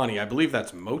Giovanni. I believe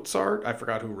that's Mozart. I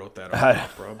forgot who wrote that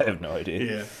opera. I have no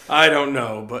idea. Yeah, I don't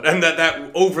know. And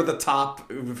that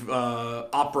over-the-top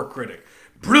opera critic.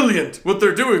 Brilliant what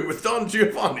they're doing with Don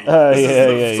Giovanni.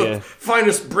 This is the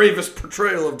finest, bravest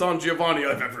portrayal of Don Giovanni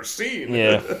I've ever seen.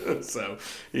 Yeah. So,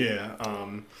 yeah.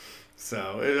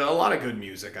 A lot of good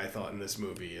music, I thought, in this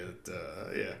movie.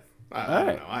 I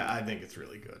don't know. I think it's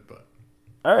really good. But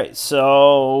all right,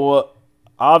 so...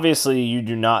 Obviously, you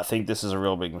do not think this is a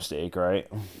real big mistake,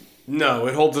 right? No,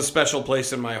 it holds a special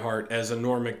place in my heart as a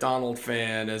Norm MacDonald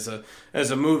fan, as a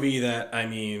movie that,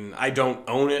 I don't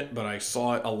own it, but I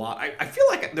saw it a lot. I feel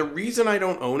like the reason I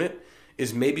don't own it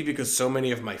is maybe because so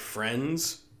many of my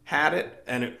friends had it,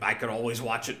 and I could always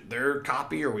watch it, their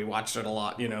copy, or we watched it a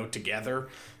lot, together.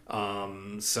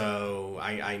 So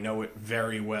I know it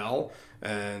very well.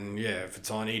 And yeah, if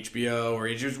it's on HBO or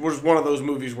it was one of those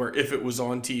movies where if it was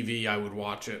on TV, I would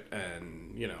watch it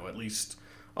and, at least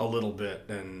a little bit.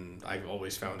 And I've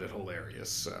always found it hilarious.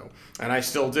 So, and I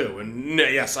still do. And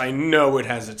yes, I know it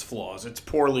has its flaws. It's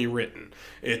poorly written.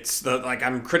 It's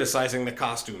I'm criticizing the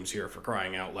costumes here for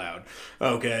crying out loud.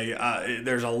 Okay.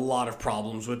 There's a lot of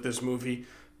problems with this movie,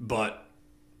 but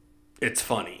it's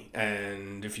funny,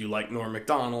 and if you like Norm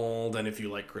MacDonald, and if you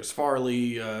like Chris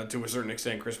Farley, to a certain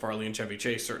extent, Chris Farley and Chevy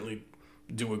Chase certainly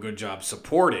do a good job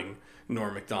supporting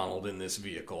Norm MacDonald in this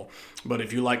vehicle. But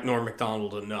if you like Norm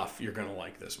MacDonald enough, you're going to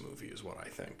like this movie, is what I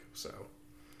think. So,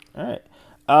 all right.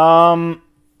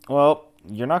 Well,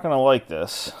 you're not going to like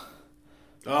this.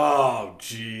 Oh,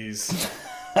 jeez.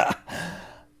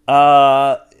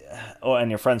 And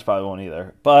your friends probably won't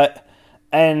either. But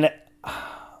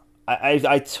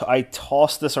I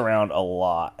tossed this around a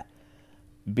lot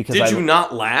because Did you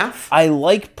not laugh? I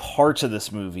like parts of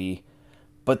this movie,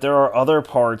 but there are other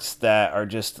parts that are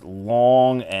just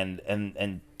long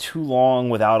and too long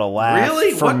without a laugh.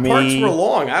 Really? For what me. Parts were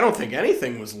long? I don't think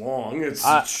anything was long. It's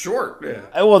short.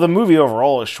 Yeah. Well, the movie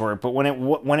overall is short, but when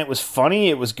it was funny,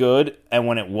 it was good, and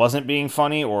when it wasn't being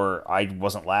funny or I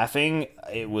wasn't laughing,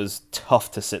 it was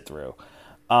tough to sit through.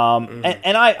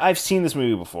 And I've seen this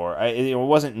movie before. It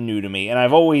wasn't new to me, and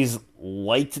I've always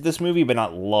liked this movie, but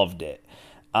not loved it.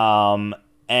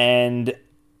 And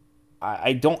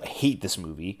I don't hate this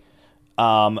movie,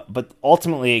 but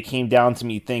ultimately it came down to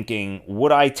me thinking,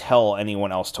 would I tell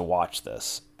anyone else to watch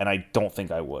this? And I don't think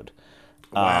I would.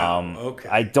 Wow. Okay.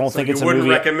 I don't think it's a movie. You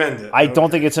wouldn't recommend it. I don't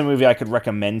think it's a movie I could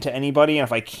recommend to anybody, and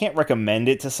if I can't recommend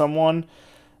it to someone,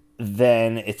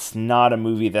 then it's not a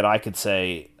movie that I could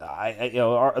say.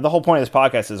 The whole point of this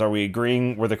podcast is: are we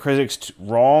agreeing? Were the critics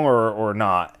wrong or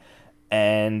not?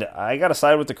 And I got to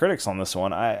side with the critics on this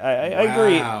one. I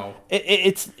agree.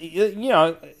 It's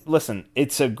listen.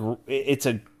 It's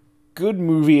a good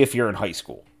movie if you're in high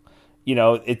school.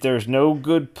 There's no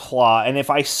good plot, and if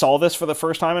I saw this for the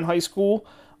first time in high school,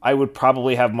 I would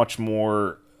probably have much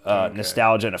more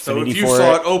nostalgia and affinity for it. So if you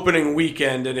saw it opening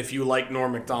weekend, and if you like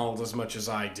Norm MacDonald as much as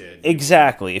I did.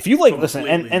 Exactly. If you like, listen,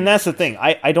 and that's the thing.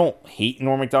 I don't hate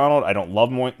Norm MacDonald. I don't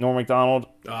love Norm MacDonald.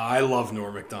 I love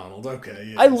Norm MacDonald.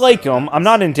 Okay. Yeah, I like him. I'm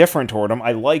not indifferent toward him.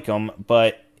 I like him,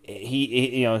 but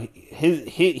he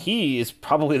is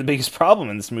probably the biggest problem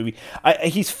in this movie.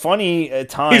 He's funny at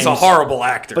times. He's a horrible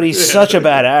actor, but he's such a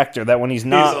bad actor that when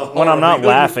I'm not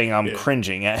laughing, I'm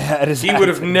cringing at his. He would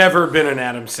have never been an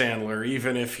Adam Sandler,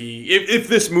 even if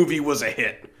this movie was a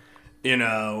hit,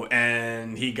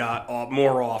 and he got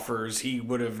more offers. He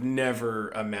would have never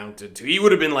amounted to. He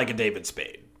would have been like a David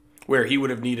Spade, where he would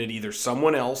have needed either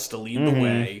someone else to lead the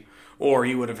way, or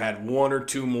he would have had one or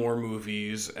two more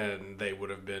movies, and they would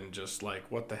have been just like,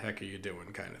 "What the heck are you doing?"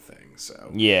 kind of thing.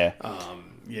 So yeah,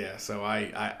 So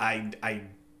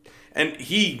and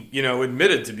he,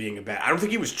 admitted to being a bad. I don't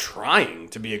think he was trying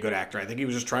to be a good actor. I think he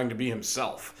was just trying to be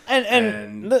himself.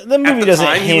 And the movie doesn't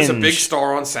hinge. He was a big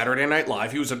star on Saturday Night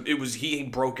Live. He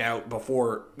broke out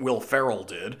before Will Ferrell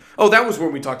did. Oh, that was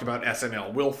when we talked about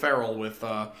SNL. Will Ferrell with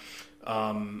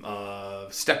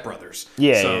Step Brothers.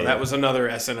 That was another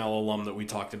SNL alum that we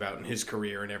talked about in his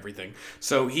career and everything.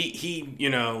 So he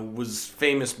was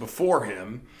famous before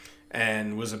him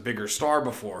and was a bigger star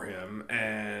before him,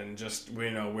 and just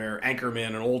where Anchorman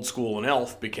and Old School and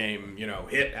Elf became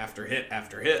hit after hit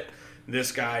after hit.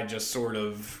 This guy just sort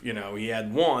of he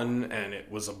had one and it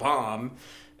was a bomb.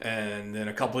 And then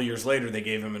a couple of years later, they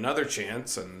gave him another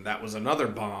chance, and that was another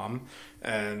bomb.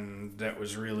 And that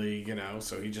was really,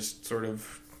 so he just sort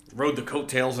of rode the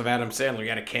coattails of Adam Sandler. He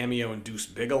had a cameo in Deuce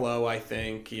Bigalow, I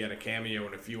think. He had a cameo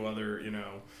in a few other,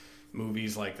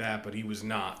 movies like that, but he was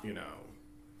not,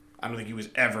 I don't think he was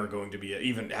ever going to be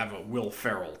even have a Will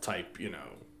Ferrell type,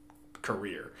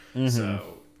 career. Mm-hmm.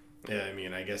 So, yeah, I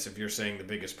mean, I guess if you're saying the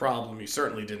biggest problem, he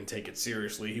certainly didn't take it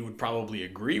seriously. He would probably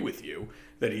agree with you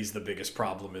that he's the biggest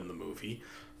problem in the movie.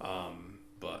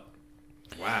 But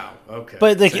wow, okay.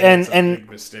 But big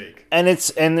mistake. And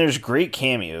there's great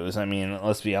cameos. I mean,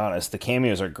 let's be honest, the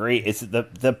cameos are great. It's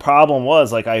the problem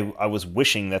was like I was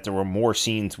wishing that there were more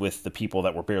scenes with the people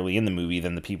that were barely in the movie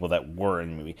than the people that were in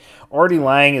the movie. Artie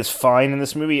Lang is fine in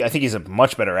this movie. I think he's a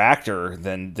much better actor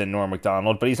than Norm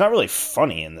MacDonald, but he's not really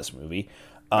funny in this movie.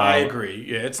 I agree.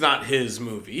 Yeah, it's not his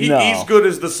movie. No. He's good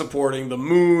as the supporting, the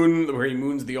moon, where he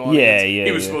moons the audience. Yeah,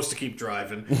 he was supposed to keep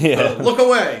driving. Yeah. Look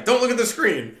away. Don't look at the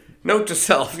screen. Note to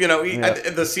self.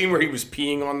 The scene where he was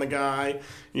peeing on the guy,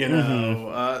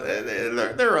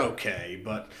 they're okay.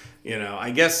 But,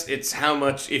 I guess it's how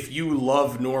much, if you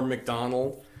love Norm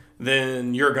MacDonald,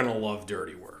 then you're going to love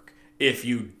Dirty Work. If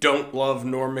you don't love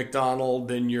Norm MacDonald,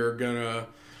 then you're going to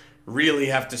really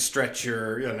have to stretch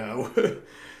your,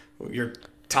 your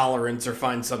tolerance or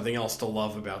find something else to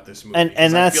love about this movie.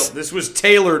 And I feel this was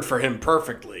tailored for him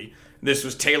perfectly. This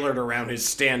was tailored around his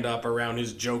stand-up, around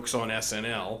his jokes on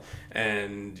SNL,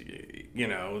 and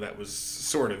that was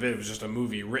sort of it. It was just a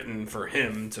movie written for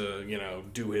him to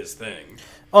do his thing.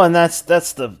 Oh, and that's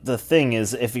the thing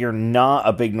is, if you're not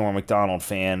a big Norm Macdonald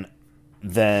fan,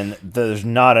 then there's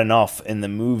not enough in the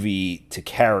movie to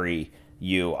carry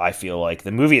you. I feel like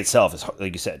the movie itself is,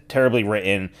 like you said, terribly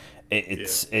written.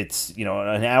 It's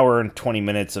an hour and 20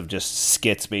 minutes of just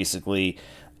skits basically.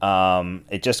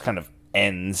 It just kind of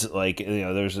ends like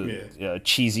there's a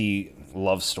cheesy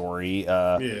love story.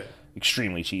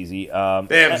 Extremely cheesy.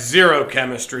 They have zero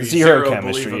chemistry, zero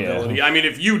believability. Yeah. I mean,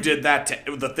 if you did that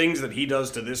to the things that he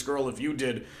does to this girl, if you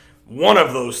did one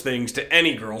of those things to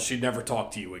any girl, she'd never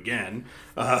talk to you again,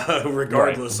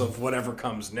 regardless of whatever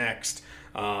comes next.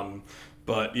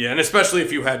 But yeah, and especially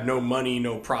if you had no money,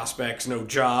 no prospects, no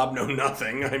job, no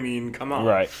nothing. I mean, come on.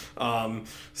 Right.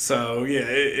 So yeah,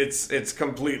 it's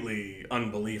completely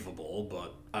unbelievable.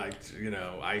 But I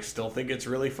still think it's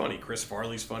really funny. Chris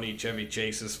Farley's funny. Chevy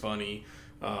Chase is funny.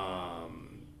 So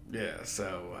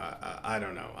I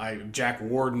don't know. Jack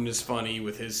Warden is funny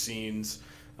with his scenes.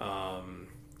 I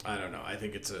don't know. I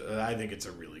think it's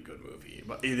a really good movie.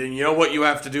 But then you know what you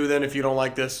have to do then if you don't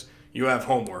like this? You have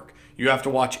homework. You have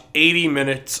to watch 80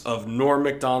 minutes of Norm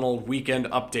Macdonald weekend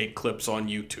update clips on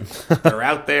YouTube. They're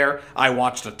out there. I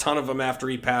watched a ton of them after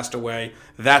he passed away.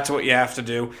 That's what you have to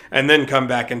do. And then come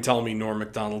back and tell me Norm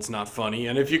Macdonald's not funny.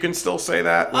 And if you can still say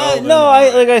that,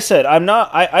 well, like I said, I'm not.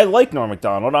 I like Norm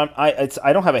Macdonald.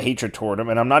 I don't have a hatred toward him,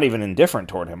 and I'm not even indifferent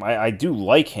toward him. I do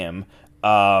like him.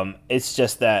 It's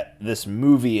just that this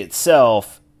movie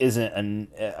itself isn't.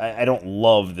 I don't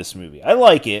love this movie. I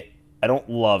like it. I don't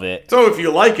love it. So if you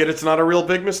like it, it's not a real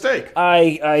big mistake.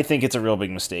 I think it's a real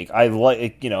big mistake. I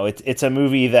like, it's a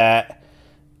movie that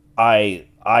I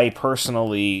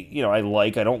personally, I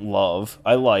like. I don't love.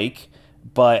 I like,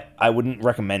 but I wouldn't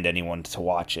recommend anyone to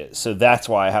watch it. So that's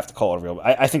why I have to call it a real.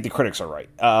 I think the critics are right.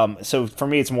 So for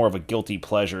me, it's more of a guilty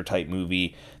pleasure type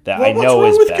movie that I know is bad. What's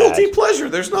wrong with guilty pleasure?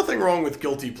 There's nothing wrong with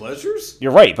guilty pleasures.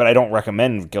 You're right, but I don't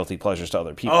recommend guilty pleasures to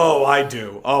other people. Oh, I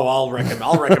do. Oh, I'll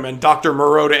recommend Dr.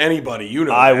 Moreau to anybody. You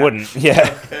know, I wouldn't.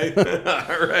 Yeah. Okay.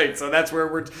 All right. So that's where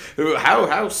we're.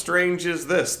 How strange is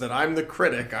this that I'm the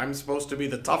critic? I'm supposed to be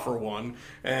the tougher one,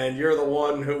 and you're the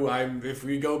one who I'm. If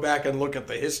we go back and look at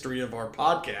the history of our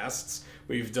podcasts,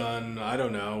 we've done. I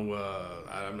don't know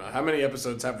how many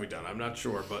episodes have we done. I'm not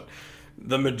sure, but.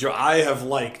 I have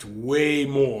liked way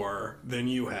more than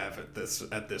you have at this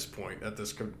point, at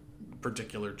this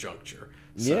particular juncture.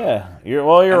 So, yeah, you're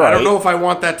right. I don't know if I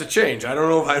want that to change. I don't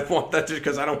know if I want that to,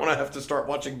 because I don't want to have to start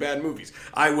watching bad movies.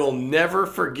 I will never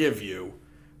forgive you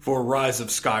for Rise of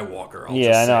Skywalker.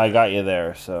 I know. I got you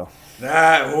there. So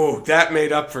that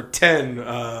made up for 10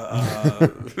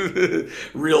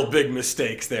 real big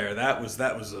mistakes there. That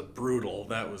was a brutal.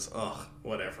 That was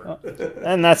whatever.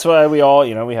 And that's why we all,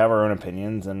 we have our own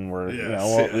opinions, and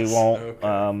we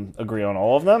won't agree on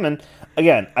all of them. And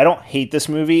again, I don't hate this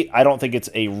movie. I don't think it's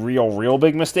a real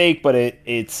big mistake, but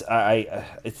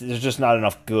there's just not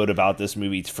enough good about this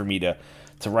movie for me to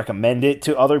recommend it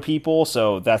to other people,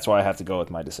 so that's why I have to go with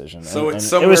my decision. So it's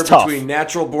somewhere between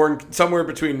natural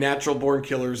born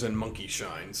killers and monkey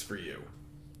shines for you.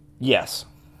 Yes.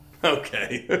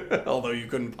 Okay. Although you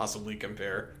couldn't possibly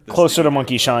compare. Closer to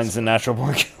Monkey Shines than Natural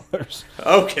Born Killers.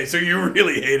 Okay, so you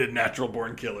really hated Natural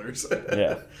Born Killers.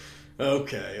 Yeah.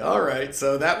 Okay, all right.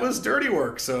 So that was Dirty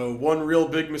Work. So one real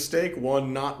big mistake,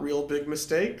 one not real big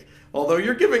mistake. Although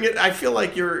you're giving it, I feel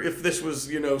like if this was,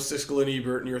 Siskel and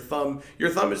Ebert, and your thumb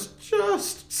is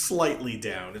just slightly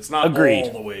down. It's not Agreed.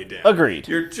 all the way down. Agreed.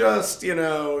 You're just, it's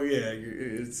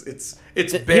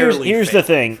barely. Here's the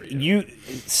thing.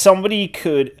 Somebody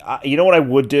could, you know what I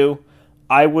would do?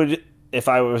 I would, if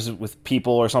I was with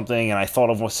people or something, and I thought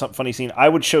of some funny scene, I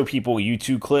would show people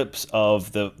YouTube clips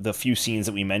of the few scenes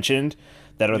that we mentioned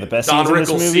that are the best Don scenes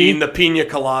in Rickles this movie. Scene, the Pina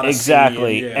Colada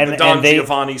exactly. scene, and the Don they,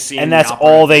 Giovanni scene, and that's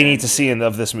all they need to see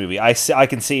of this movie. I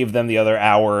can save them the other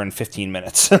hour and 15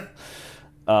 minutes.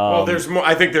 Well, there's more.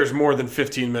 I think there's more than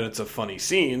 15 minutes of funny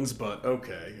scenes, but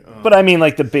okay. But I mean,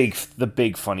 like the big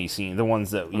funny scene, the ones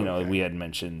that we had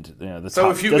mentioned.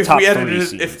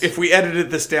 If we edited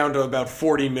this down to about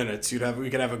 40 minutes, we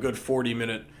could have a good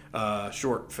 40-minute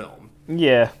short film.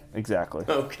 Yeah, exactly.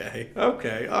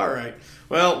 Okay, all right.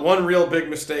 Well, one real big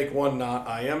mistake, one not.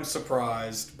 I am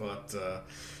surprised, but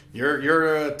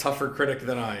you're a tougher critic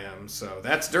than I am, so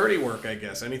that's Dirty Work, I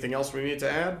guess. Anything else we need to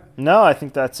add? No, I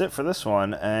think that's it for this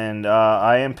one, and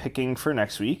I am picking for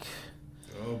next week.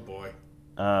 Oh boy.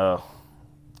 Well,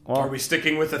 are we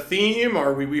sticking with a theme?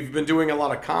 We've been doing a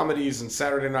lot of comedies and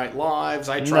Saturday Night Lives.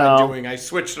 I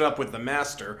switched it up with The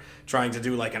Master, trying to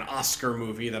do like an Oscar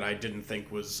movie that I didn't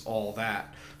think was all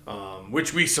that,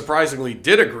 which we surprisingly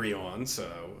did agree on.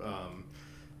 So,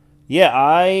 yeah,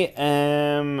 I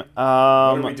am. What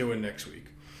are we doing next week?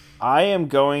 I am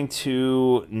going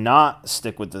to not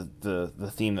stick with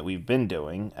the theme that we've been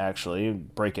doing. Actually,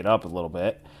 break it up a little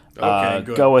bit. Okay,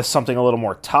 good. Go with something a little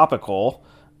more topical.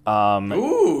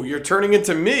 Ooh, you're turning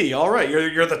into me. All right,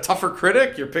 you're the tougher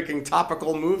critic. You're picking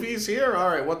topical movies here. All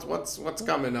right, what's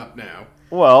coming up now?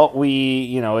 Well,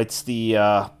 it's the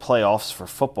playoffs for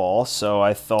football, so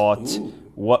I thought,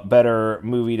 what better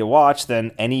movie to watch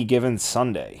than Any Given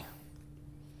Sunday?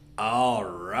 All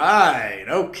right,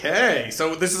 okay.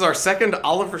 So this is our second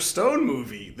Oliver Stone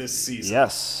movie this season.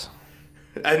 Yes.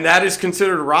 And that is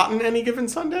considered rotten Any Given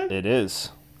Sunday? It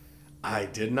is. I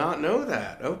did not know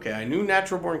that. Okay, I knew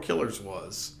Natural Born Killers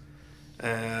was.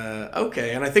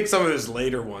 Okay, and I think some of his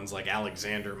later ones, like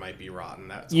Alexander, might be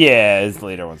rotten. His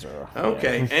later ones are.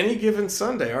 Okay, yeah. Any Given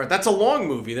Sunday. All right, that's a long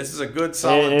movie. This is a good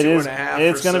solid 2.5.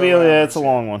 It's going to be. Yeah, it's a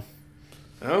long one.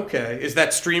 Okay, is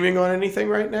that streaming on anything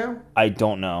right now? I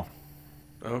don't know.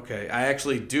 Okay, I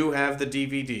actually do have the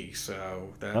DVD,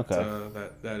 so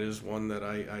that is one that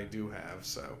I do have.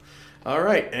 So, all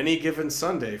right, Any Given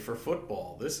Sunday for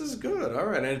football. This is good. All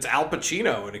right, and it's Al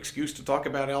Pacino, an excuse to talk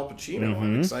about Al Pacino.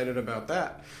 I'm excited about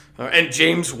that. And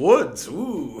James Woods.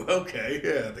 Ooh, okay,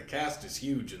 yeah, the cast is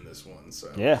huge in this one.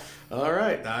 So yeah, all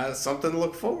right, something to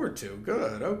look forward to.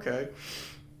 Good. Okay.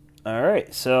 All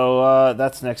right, so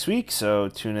that's next week. So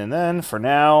tune in then. For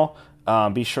now,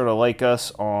 be sure to like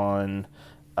us on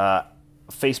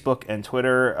Facebook and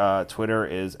Twitter. Twitter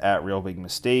is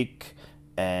 @RealBigMistake,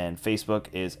 and Facebook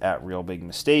is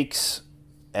 @RealBigMistakes.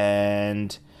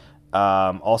 And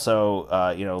also,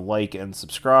 like and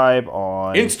subscribe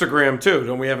on Instagram too.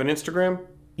 Don't we have an Instagram?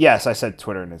 Yes, I said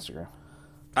Twitter and Instagram.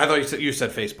 I thought you said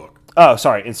Facebook. Oh,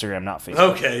 sorry, Instagram, not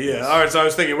Facebook. Okay, yeah. All right, so I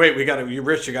was thinking, wait,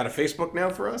 Rich, you got a Facebook now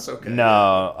for us? Okay.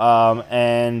 No,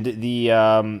 and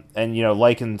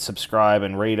like and subscribe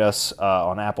and rate us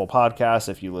on Apple Podcasts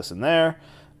if you listen there.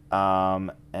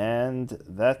 And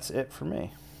that's it for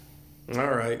me.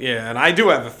 All right, yeah, and I do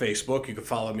have a Facebook. You can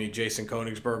follow me, Jason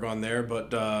Konigsberg, on there.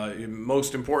 But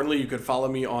most importantly, you could follow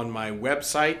me on my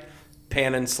website,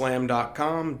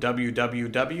 panandslam.com,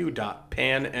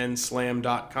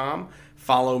 www.panandslam.com.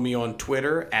 Follow me on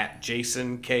Twitter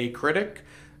 @JasonKCritic.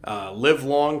 Live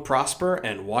long, prosper,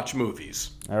 and watch movies.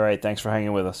 All right, thanks for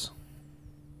hanging with us.